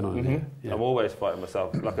that's what's going on Mm-hmm. here. Yeah. I'm always fighting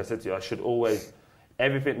myself. Like I said to you, I should always,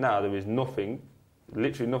 everything now, there is nothing,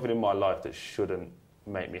 literally nothing in my life that shouldn't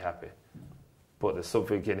make me happy. But there's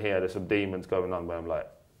something in here, there's some demons going on where I'm like,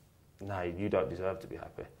 no, you don't deserve to be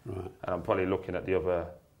happy. Right. And I'm probably looking at the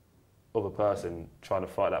other person, trying to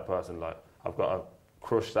fight that person, like, I've got to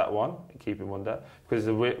crush that one and keep him under. Because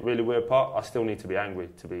the really weird part, I still need to be angry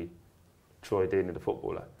to be Troy Deeney, the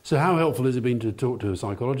footballer. So how helpful has it been to talk to a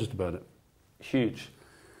psychologist about it? Huge.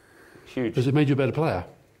 Has it made you a better player?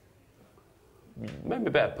 Made me a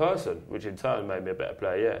better person, which in turn made me a better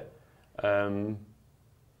player,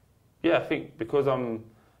 yeah, I think because I'm the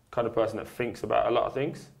kind of person that thinks about a lot of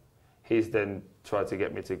things, he's then tried to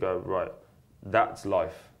get me to go, right, that's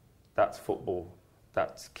life, that's football,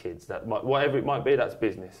 that's kids, whatever it might be, that's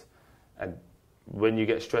business. And when you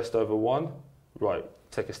get stressed over one, right,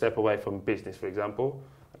 take a step away from business, for example,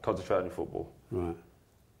 and concentrate on your football. Right.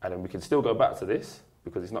 And then we can still go back to this,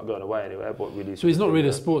 because it's not going away anywhere. But really, so he's not really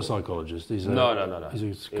a sports psychologist. He's no.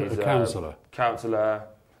 He's a counsellor. Counsellor.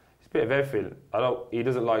 He's a bit of everything. He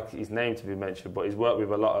doesn't like his name to be mentioned, but he's worked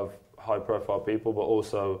with a lot of high-profile people, but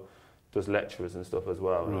also does lecturers and stuff as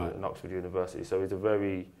well at Oxford University. So he's a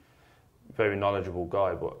very, very knowledgeable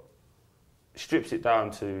guy, but strips it down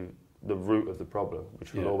to the root of the problem,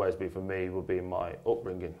 which will always be for me, will be my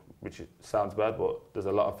upbringing, which sounds bad, but there's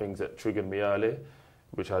a lot of things that triggered me early,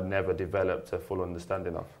 which I'd never developed a full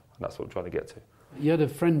understanding of. And that's what I'm trying to get to. You had a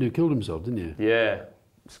friend who killed himself, didn't you? Yeah,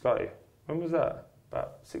 Scotty. When was that?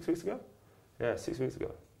 About 6 weeks ago? Yeah, 6 weeks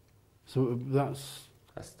ago. So that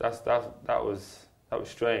was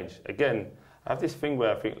strange. Again, I have this thing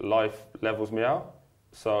where I think life levels me out.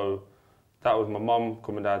 So that was my mum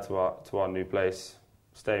coming down to our new place,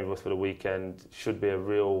 staying with us for the weekend. Should be a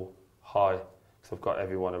real high, because I've got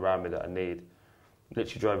everyone around me that I need.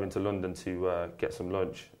 Literally drove into London to get some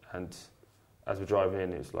lunch, and as we're driving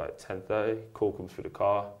in, it was like 10:30. Call comes through the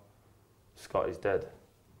car. Scotty's dead.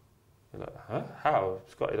 You're like, huh? How?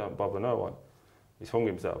 Scotty don't bother no one. He's hung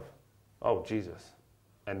himself. Oh Jesus!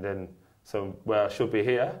 And then, so where I should be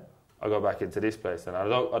here, I go back into this place, and I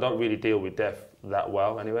don't really deal with death that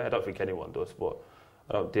well anyway. I don't think anyone does, but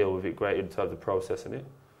I don't deal with it great in terms of processing it.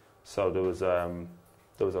 So there was a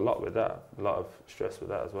lot with that, a lot of stress with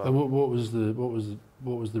that as well. And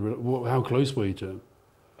how close were you to him?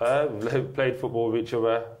 We played football with each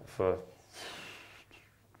other for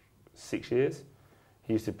 6 years.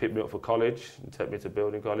 He used to pick me up for college and take me to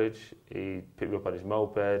building college. He picked me up on his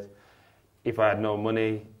moped. If I had no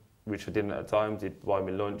money, which I didn't at the time, he'd buy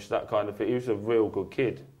me lunch, that kind of thing. He was a real good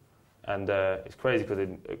kid. And it's crazy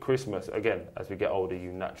because at Christmas, again, as we get older,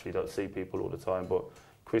 you naturally don't see people all the time, but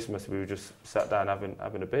Christmas we were just sat down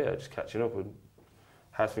having a beer, just catching up, and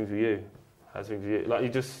how's things with you? How's things with you? Like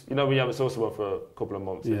when you haven't saw someone for a couple of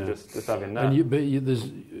months, and just having that. And there's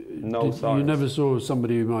no signs. You never saw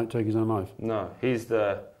somebody who might take his own life? No, he's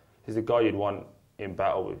the guy you'd want in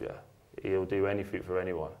battle with you. He'll do anything for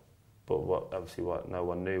anyone. But what no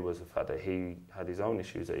one knew was the fact that he had his own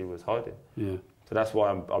issues that he was hiding. Yeah. So that's why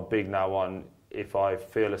I'm big now on, if I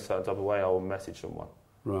feel a certain type of way, I will message someone.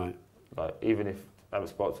 Right. Like, even if I haven't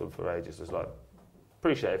spoken to them for ages, just like,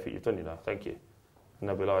 appreciate everything you've done, thank you. And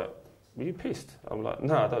they'll be like, were you pissed? I'm like,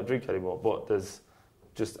 no, I don't drink anymore. But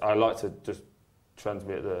I like to just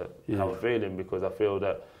transmit how I'm feeling, because I feel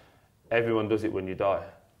that everyone does it when you die.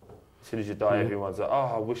 As soon as you die, everyone's like,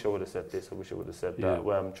 oh, I wish I would have said this, I wish I would have said that.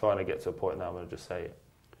 Where I'm trying to get to a point now, I'm going to just say it.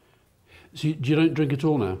 So you don't drink at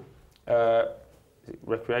all now?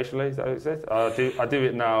 Recreationally, is that what it says? I do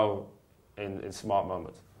it now in smart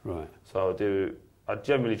moments. Right. So I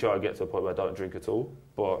generally try to get to a point where I don't drink at all,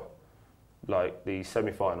 but like the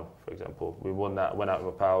semi-final, for example, we won that, went out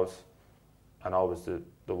with my pals, and I was the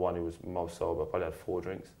one who was most sober. I probably had 4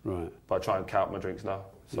 drinks. Right. But I try and count my drinks now,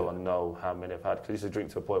 so I know how many I've had. Because I used to drink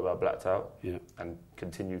to a point where I blacked out and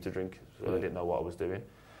continued to drink, so I didn't know what I was doing.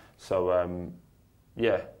 So,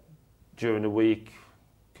 during the week,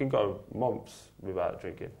 can go months without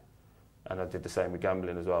drinking. And I did the same with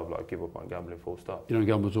gambling as well. Like, I give up on gambling full stop. You don't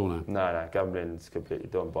gamble at all now? No, gambling's completely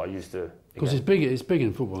done. But I used to. Because it's big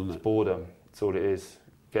in football, isn't it? It's boredom. That's all it is.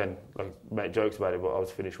 Again, like, make jokes about it, but I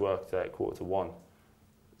was finished work today at 1:45.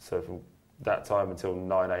 So from that time until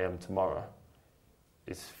 9 a.m. tomorrow,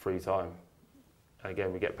 it's free time. And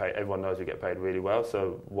again, we get paid. Everyone knows we get paid really well.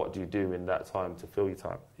 So what do you do in that time to fill your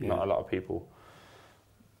time? Not a lot of people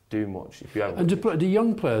do much if you haven't. And do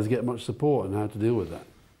young players get much support on how to deal with that?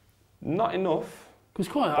 Not enough.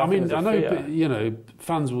 Because I know,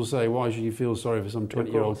 fans will say, why should you feel sorry for some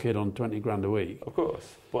 20-year-old kid on 20 grand a week? Of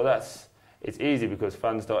course. But it's easy because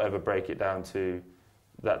fans don't ever break it down to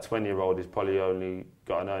that 20-year-old is probably only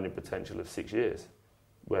got an earning potential of 6 years.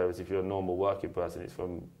 Whereas if you're a normal working person, it's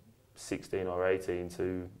from 16 or 18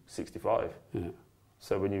 to 65. Yeah.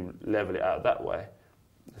 So when you level it out that way,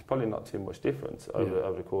 there's probably not too much difference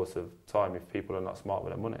over the course of time if people are not smart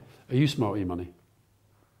with their money. Are you smart with your money?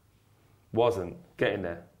 Wasn't. Getting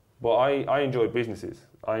there. But I enjoy businesses.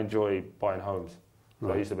 I enjoy buying homes.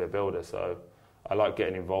 Right. I used to be a builder, so I like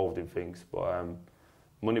getting involved in things. But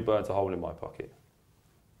money burns a hole in my pocket.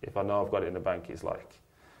 If I know I've got it in the bank, it's like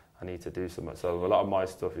I need to do something. So a lot of my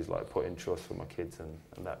stuff is like putting trust for my kids and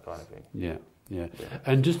that kind of thing. Yeah.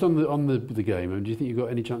 And just on the game, do you think you've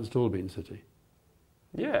got any chance at all of beating City?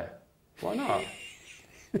 Yeah. Why not?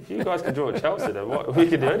 If you guys can draw at Chelsea, then we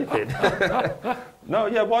can do anything. No,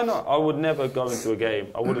 yeah, why not? I would never go into a game.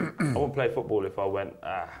 I wouldn't play football if I went,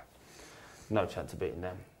 no chance of beating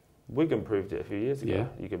them. Wigan proved it a few years ago.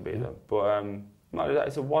 You can beat them. But no,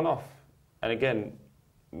 it's a one-off. And again,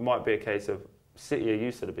 it might be a case of City are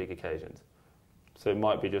used to the big occasions. So it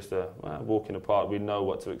might be just a walk in the park. We know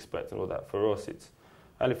what to expect and all that. For us,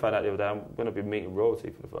 I only found out the other day I'm going to be meeting royalty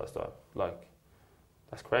for the first time. Like,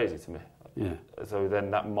 that's crazy to me. Yeah. So then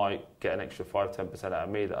that might get an extra 5-10% out of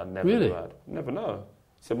me that I never really? had. Never know.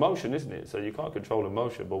 It's emotion, isn't it? So you can't control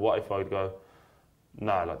emotion. But what if I go,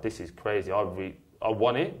 no, like this is crazy. I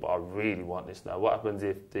want it, but I really want this now. What happens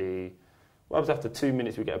after 2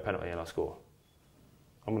 minutes we get a penalty and I score?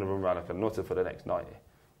 I'm going to run around like a nutter for the next 90.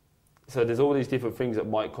 So there's all these different things that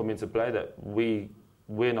might come into play that we're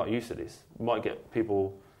not used to this. Might get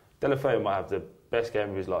people. Delafeu might have the best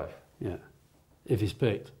game of his life. Yeah. If he's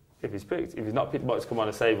picked. If he's picked. If he's not picked, he might come on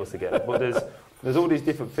and save us again. But there's all these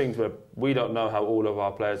different things where we don't know how all of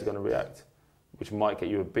our players are going to react, which might get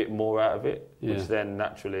you a bit more out of it, which then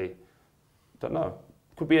naturally, don't know.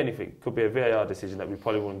 Could be anything. Could be a VAR decision that we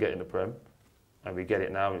probably wouldn't get in the Prem, and we get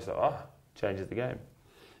it now, and it's like, changes the game.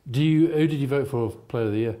 Who did you vote for Player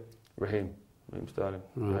of the Year? Raheem Sterling.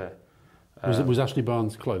 Right. Yeah. Was Ashley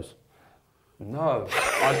Barnes close? No,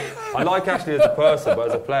 I like Ashley as a person, but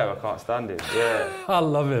as a player, I can't stand him. Yeah, I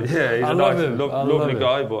love him. Yeah, he's a nice, lovely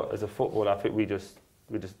guy, but as a footballer, I think we just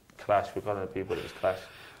clash. We're kind of the people that just clash.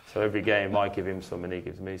 So every game, I give him some and he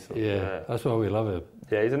gives me some. Yeah, that's why we love him.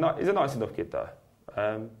 Yeah, he's a nice enough kid though.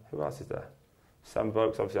 Who else is there? Sam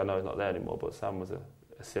Vokes, obviously I know he's not there anymore, but Sam was a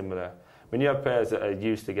similar. When you have players that are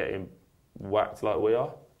used to getting whacked like we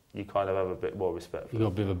are, you kind of have a bit more respect for You've got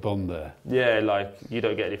a bit of a bond there. Yeah, like, you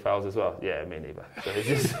don't get any fouls as well. Yeah, me neither. So it's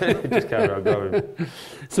just carry on going.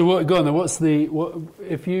 So go on then,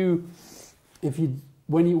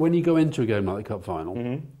 when you go into a game like the cup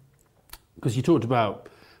final, because you talked about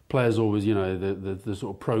players always, the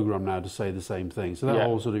sort of programme now to say the same thing. So that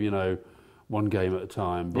whole sort of, one game at a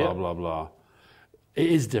time, blah, blah, blah. It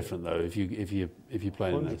is different though if you're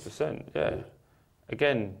playing 100%, this. yeah.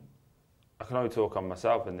 Again, I can only talk on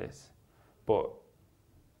myself in this, but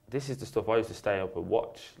this is the stuff I used to stay up and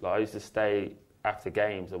watch. Like I used to stay after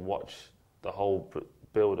games and watch the whole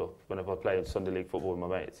build-up whenever I played Sunday League football with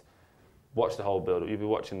my mates. Watch the whole build-up. You'd be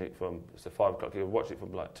watching it from 5 o'clock. You'd watch it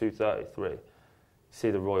from like 2:30, 3. See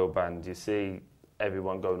the Royal Band. You see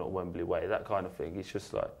everyone going up Wembley Way. That kind of thing. It's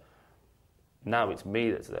just like now it's me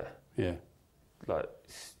that's there. Yeah. Like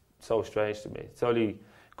it's so strange to me. It's only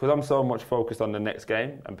because I'm so much focused on the next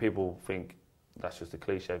game, and people think that's just a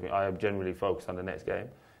cliche thing. I am generally focused on the next game.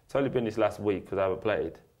 It's only been this last week because I haven't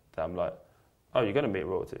played that I'm like, oh, you're going to meet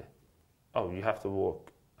royalty. Oh, you have to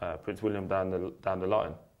walk Prince William down the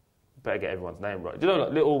line. Better get everyone's name right. Do you know,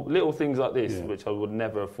 like little things like this, which I would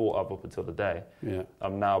never have thought of up until the day. Yeah.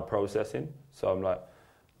 I'm now processing. So I'm like,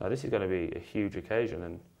 no, this is going to be a huge occasion.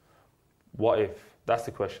 And what if? That's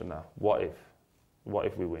the question now. What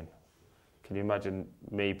if we win? Can you imagine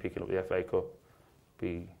me picking up the FA Cup?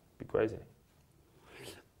 Be crazy.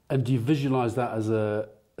 And do you visualise that as a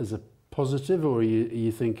positive, or are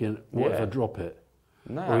you thinking, what if I drop it?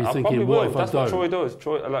 No, or are you I thinking, probably what will. if That's I don't? what Troy does.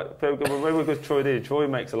 Troy, when we go to Troy Deeney, Troy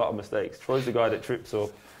makes a lot of mistakes. Troy's the guy that trips up.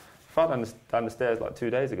 I fell down the stairs like 2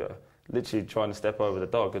 days ago, literally trying to step over the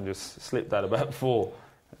dog and just slipped down about 4.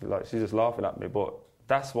 Like she's just laughing at me, but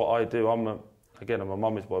that's what I do. I'm a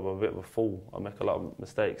mummy's boy, but I'm a bit of a fool. I make a lot of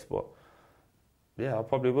mistakes, but yeah, I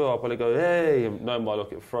probably will. I'll probably go, hey, and no more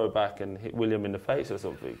look at throw back and hit William in the face or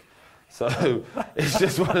something. So it's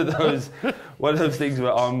just one of those things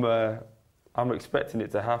where I'm expecting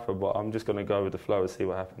it to happen, but I'm just going to go with the flow and see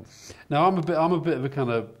what happens. Now, I'm a bit of a kind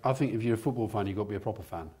of, I think if you're a football fan, you've got to be a proper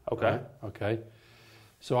fan. Okay. Right? Okay.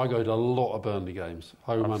 So I go to a lot of Burnley games,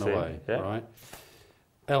 home and away, right?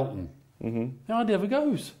 Elton, he hardly ever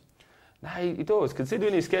goes. No, he does,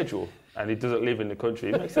 considering his schedule, and he doesn't live in the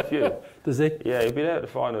country. He makes a few. Does he? Yeah, he'll be there at the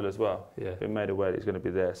final as well. Yeah. Been made aware that he's going to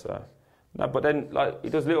be there, so. No, but then, like, he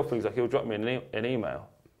does little things, like he'll drop me an email.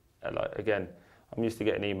 And, like, again, I'm used to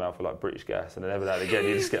getting an email for, like, British Gas, and then every now and again,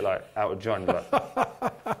 you just get, like, out of John, you're like,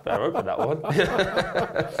 better open that one.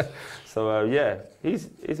 So, yeah,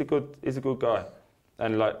 he's a good guy.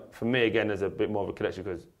 And, like, for me, again, there's a bit more of a connection,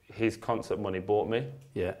 because his concert money bought me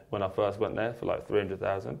when I first went there for, like,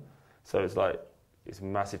 300,000. So it's like, it's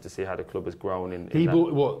massive to see how the club has grown in He that.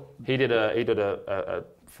 bought what? He did a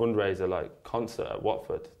fundraiser, like, concert at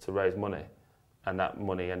Watford to raise money, and that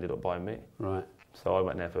money ended up buying me. Right. So I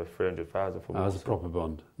went there for 300,000 for That was a proper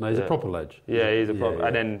bond. No, he's a proper ledge. Yeah, he's a proper. Yeah.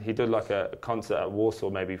 And then he did like a concert at Warsaw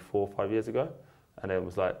maybe 4 or 5 years ago, and then it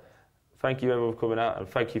was like, thank you everyone for coming out, and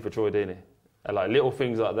thank you for Troy Deeney. And like little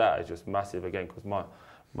things like that is just massive again, because my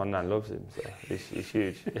nan loves him, so he's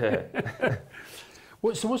huge. Yeah.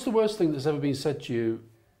 So what's the worst thing that's ever been said to you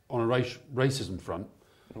on a racism front?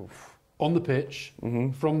 Oof. On the pitch,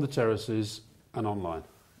 from the terraces, and online?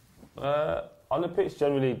 On the pitch,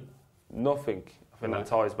 generally, nothing. I think that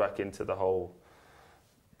ties back into the whole.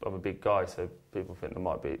 I'm a big guy, so people think there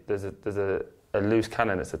might be. There's a loose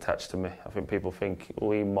cannon that's attached to me. I think people think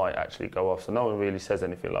we might actually go off, so no one really says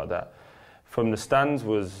anything like that. From the stands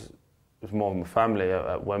was more of my family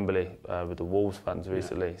at Wembley with the Wolves fans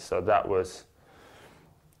recently. So that was.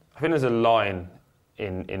 I think there's a line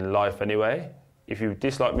in life anyway. If you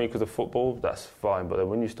dislike me because of football, that's fine. But then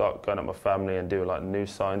when you start going at my family and doing like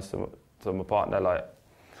news signs to my partner, like.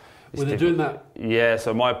 Were they doing that? Yeah.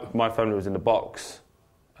 So my family was in the box,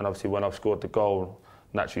 and obviously when I've scored the goal,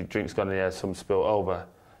 naturally drinks gone in the air, some spilt over.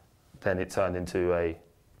 Then it turned into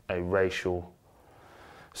a racial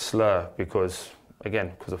slur because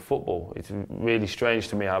of football. It's really strange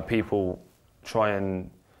to me how people try and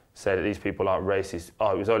say that these people aren't racist.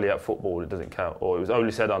 Oh, it was only at football, it doesn't count. Or it was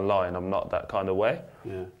only said online, I'm not that kind of way.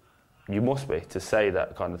 Yeah. You must be to say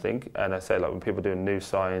that kind of thing. And I say, like, when people are doing news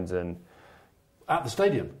signs and... At the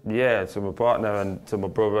stadium? Yeah, to my partner and to my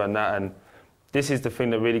brother and that. And this is the thing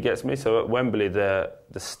that really gets me. So at Wembley, the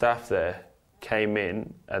staff there came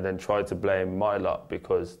in and then tried to blame my lot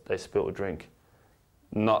because they spilt a drink.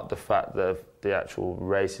 Not the fact that the actual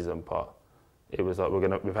racism part. It was like,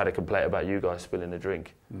 we've had a complaint about you guys spilling a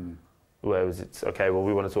drink. Whereas it's, okay, well,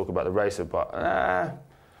 we want to talk about the racism part.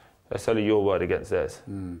 That's only your word against theirs.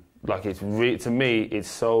 Like, it's to me, it's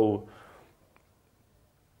so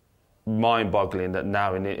mind-boggling that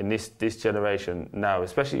now in this generation, now,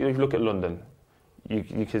 especially if you look at London,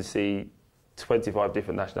 you can see 25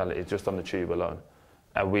 different nationalities just on the tube alone.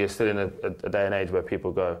 And we are still in a day and age where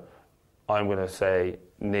people go, I'm going to say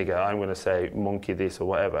nigger, I'm going to say monkey this or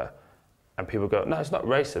whatever. And people go, no, it's not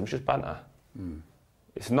racism, it's just banter.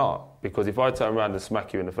 It's not, because if I turn around and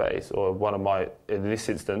smack you in the face, or in this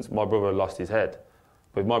instance, my brother lost his head.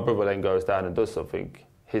 But if my brother then goes down and does something,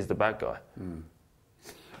 he's the bad guy.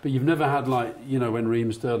 But you've never had, like, you know, when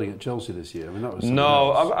Raheem Sterling at Chelsea this year? I mean, that was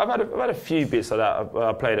no, I've had a few bits like that.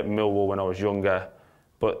 I played at Millwall when I was younger.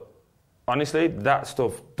 But honestly, that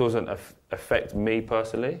stuff doesn't affect me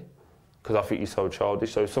personally, because I think you're so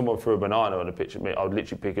childish. So if someone threw a banana on a pitch at me, I would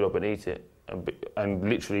literally pick it up and eat it. And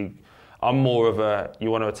literally, I'm more of a,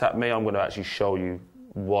 you want to attack me, I'm going to actually show you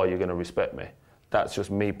why you're going to respect me. That's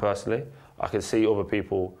just me personally. I can see other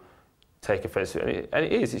people take offence to it. And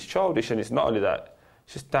it's childish, and it's not only that,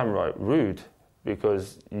 it's just damn right rude,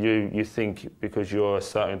 because you think because you're a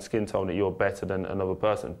certain skin tone that you're better than another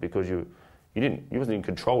person, because you wasn't in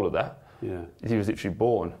control of that. Yeah. He was literally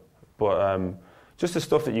born. But just the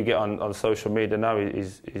stuff that you get on social media now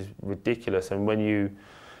is ridiculous, and when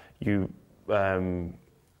you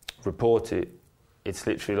report it, it's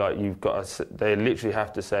literally like they literally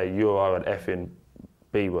have to say you are an effing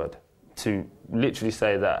B word to literally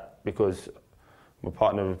say that, because my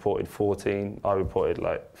partner reported 14, I reported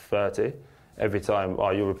like 30. Every time,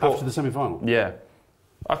 you report... After the semi-final? Yeah.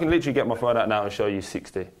 I can literally get my phone out now and show you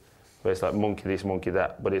 60, where it's like monkey this, monkey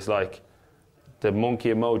that, but it's like the monkey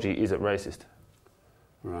emoji isn't racist.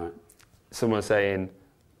 Right. Someone saying,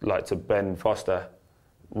 like, to Ben Foster,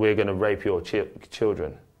 we're going to rape your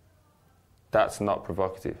children. That's not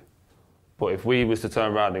provocative. But if we was to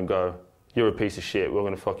turn around and go, you're a piece of shit, we're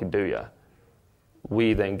going to fucking do ya,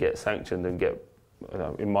 we then get sanctioned and get,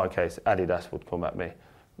 in my case, Adidas would come at me,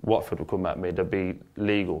 Watford would come at me, they'd be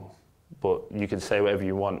legal. But you can say whatever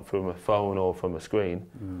you want from a phone or from a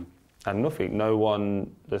screen. and nothing. No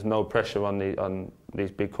one. There's no pressure on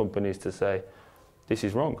these big companies to say this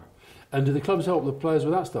is wrong. And do the clubs help the players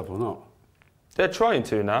with that stuff or not? They're trying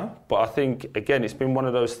to now, but I think again it's been one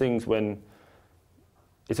of those things when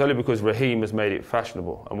it's only because Raheem has made it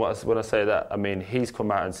fashionable. And when I say that, I mean he's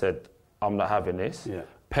come out and said, "I'm not having this." Yeah.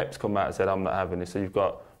 Pep's come out and said, "I'm not having this." So you've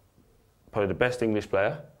got probably the best English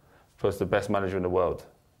player plus the best manager in the world,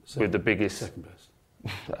 with the biggest. Second best.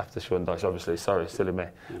 After Sean Dyche, obviously, sorry, silly me.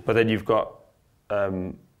 Yeah. But then you've got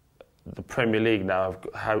the Premier League now.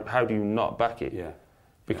 How do you not back it? Yeah.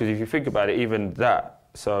 Because if you think about it, even that,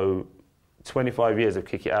 so 25 years of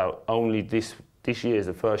Kick It Out, only this year is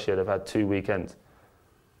the first year they've had 2 weekends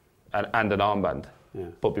and an armband. Yeah.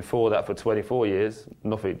 But before that, for 24 years,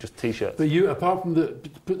 nothing, just T-shirts. But you, apart from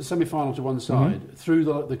put the semi-final to one side, through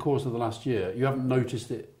the course of the last year, you haven't noticed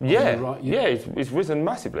it? Yeah, right? It's risen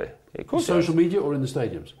massively. In social media or in the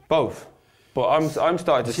stadiums? Both. But I'm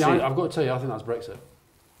starting to see... I've got to tell you, I think that's Brexit.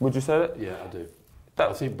 Would you say that? Yeah, I do.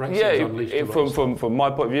 I think Brexit has unleashed a lot of stuff. From my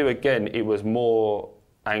point of view, again, it was more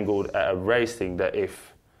angled at a race thing, that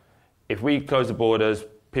if we close the borders,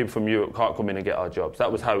 people from Europe can't come in and get our jobs. That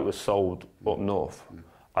was how it was sold up north.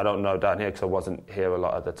 I don't know down here because I wasn't here a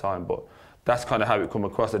lot at the time, but that's kind of how it come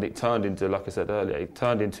across, and it turned into, like I said earlier, it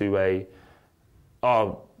turned into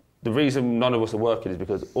the reason none of us are working is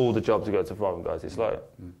because all the jobs are going to foreign guys. It's like,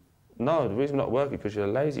 no, the reason we're not working is because you're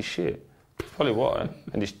lazy shit. That's probably why.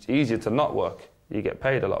 And it's easier to not work. You get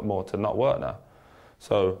paid a lot more to not work now.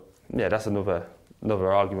 So, yeah, that's another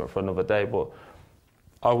argument for another day, but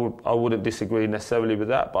I wouldn't disagree necessarily with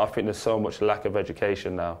that, but I think there's so much lack of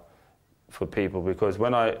education now for people, because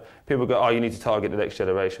people go, you need to target the next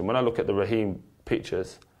generation. When I look at the Raheem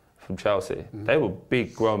pictures from Chelsea, they were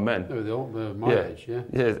big grown men. They were my age, yeah.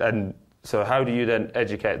 Yeah, and so how do you then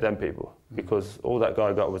educate them people? Because all that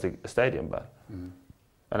guy got was a stadium ban.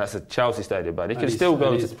 And that's a Chelsea stadium ban. He can still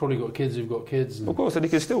go he's probably got kids who've got kids. Of course, and he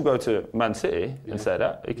can still go to Man City and say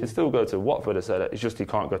that. He can still go to Watford and say that. It's just he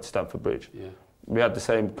can't go to Stamford Bridge. Yeah. We had the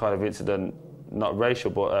same kind of incident, not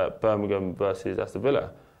racial, but at Birmingham versus Aston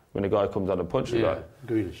Villa, when the guy comes on and punches the guy.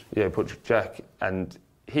 Greenish. Yeah, punched Jack, and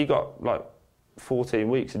he got like 14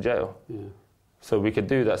 weeks in jail. Yeah. So we could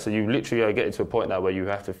do that. So you literally are getting to a point now where you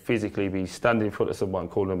have to physically be standing in front of someone,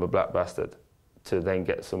 calling them a black bastard, to then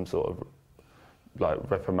get some sort of like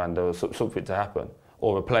reprimand or something to happen,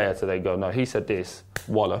 or a player to then go, no, he said this,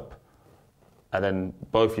 wallop, and then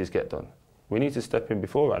both of you get done. We need to step in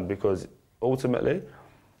beforehand, because ultimately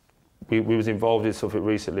we was involved in something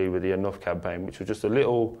recently with the Enough campaign, which was just a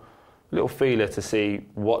little feeler to see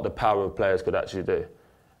what the power of players could actually do.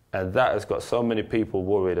 And that has got so many people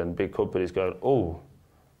worried, and big companies going,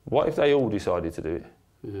 what if they all decided to do it?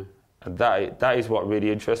 Yeah. And that is what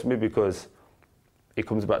really interests me, because it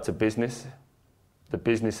comes back to business. The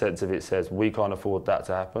business sense of it says we can't afford that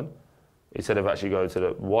to happen. Instead of actually going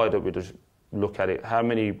to why don't we just look at it? How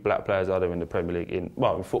many black players are there in the Premier League? In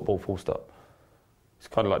football, full stop. It's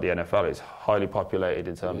kind of like the NFL. It's highly populated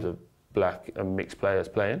in terms of black and mixed players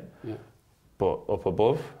playing. Yeah. But up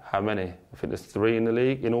above, how many? I think there's 3 in the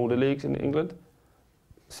league, in all the leagues in England.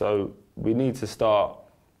 So we need to start.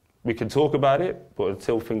 We can talk about it, but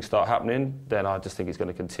until things start happening, then I just think it's going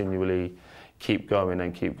to continually keep going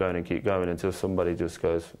and keep going and keep going until somebody just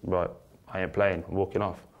goes, right, I ain't playing, I'm walking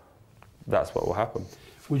off. That's what will happen.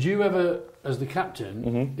 Would you ever, as the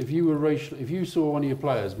captain, if you saw one of your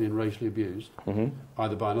players being racially abused,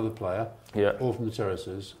 either by another player or from the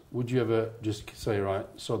terraces, would you ever just say, right,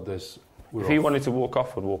 sod this, we're off? If he wanted to walk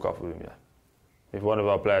off, I'd walk off with him, yeah. If one of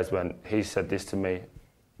our players went, he said this to me,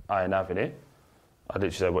 I ain't having it, I'd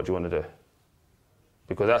literally say, what do you want to do?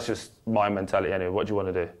 Because that's just my mentality anyway, what do you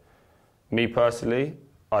want to do? Me personally,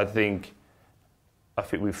 I think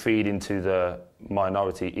we feed into the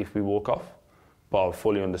minority if we walk off, but I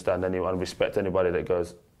fully understand anyone, respect anybody that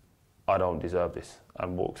goes, I don't deserve this,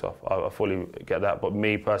 and walks off. I fully get that. But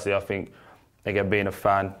me personally, I think, again, being a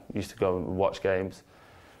fan, used to go and watch games,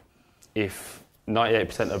 if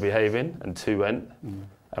 98% are behaving and 2 went,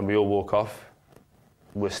 and we all walk off,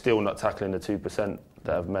 we're still not tackling the 2%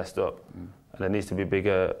 that have messed up. And there needs to be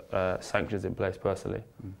bigger sanctions in place, personally.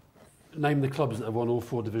 Name the clubs that have won all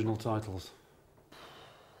 4 divisional titles.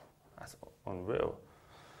 That's unreal.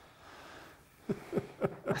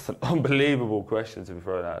 That's an unbelievable question to be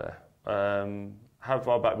thrown out there. How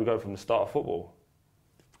far back we go from the start of football?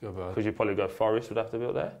 Because you'd probably go Forest would have to be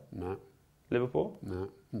up there? No. Liverpool? No,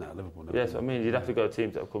 Liverpool never. Yes, I mean, you'd have to go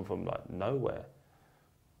teams that have come from like nowhere.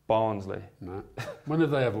 Barnsley? No. When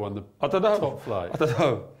have they ever won the top flight? I don't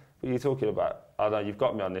know. What are you talking about? I don't know, you've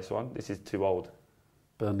got me on this one. This is too old.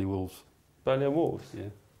 Burnley Wolves. Burnley and Wolves?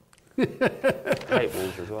 Yeah. Hate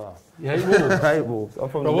Wolves as well. You hate Wolves? Hate Wolves. I'm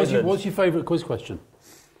from the What's Midlands. your favourite quiz question?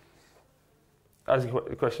 As a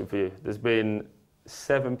question for you, there's been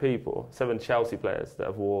 7 Chelsea players that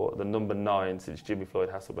have wore the number 9 since Jimmy Floyd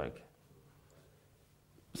Hasselbank.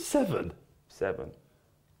 7? 7.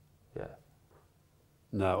 Yeah.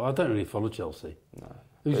 No, I don't really follow Chelsea. No.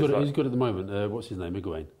 Who's good at the moment? What's his name?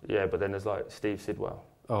 Higuain. Yeah, but then there's like Steve Sidwell.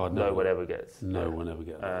 Oh, no. No one ever gets. No one ever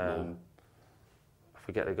gets. No. I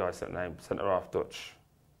forget the guy's name. Centre half Dutch.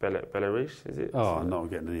 Belleries, is it? Oh, I'm not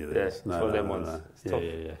getting any of Yeah, this. it's one of them ones. No. It's tough.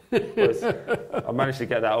 Yeah. I managed to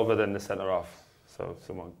get that other than the centre half. So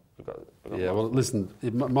someone got Yeah, well, listen,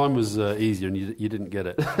 mine was easier and you didn't get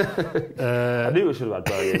it. I knew we should have had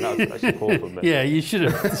Burnley, and that's actually poor from me. Yeah, you should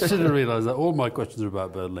have realised that. All my questions are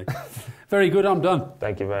about Burnley. Very good, I'm done.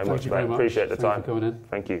 Thank you very much, Thank you very mate. much. Appreciate the time. Thanks for coming in.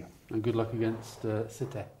 Thank you. And good luck against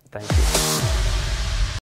City. Thank you.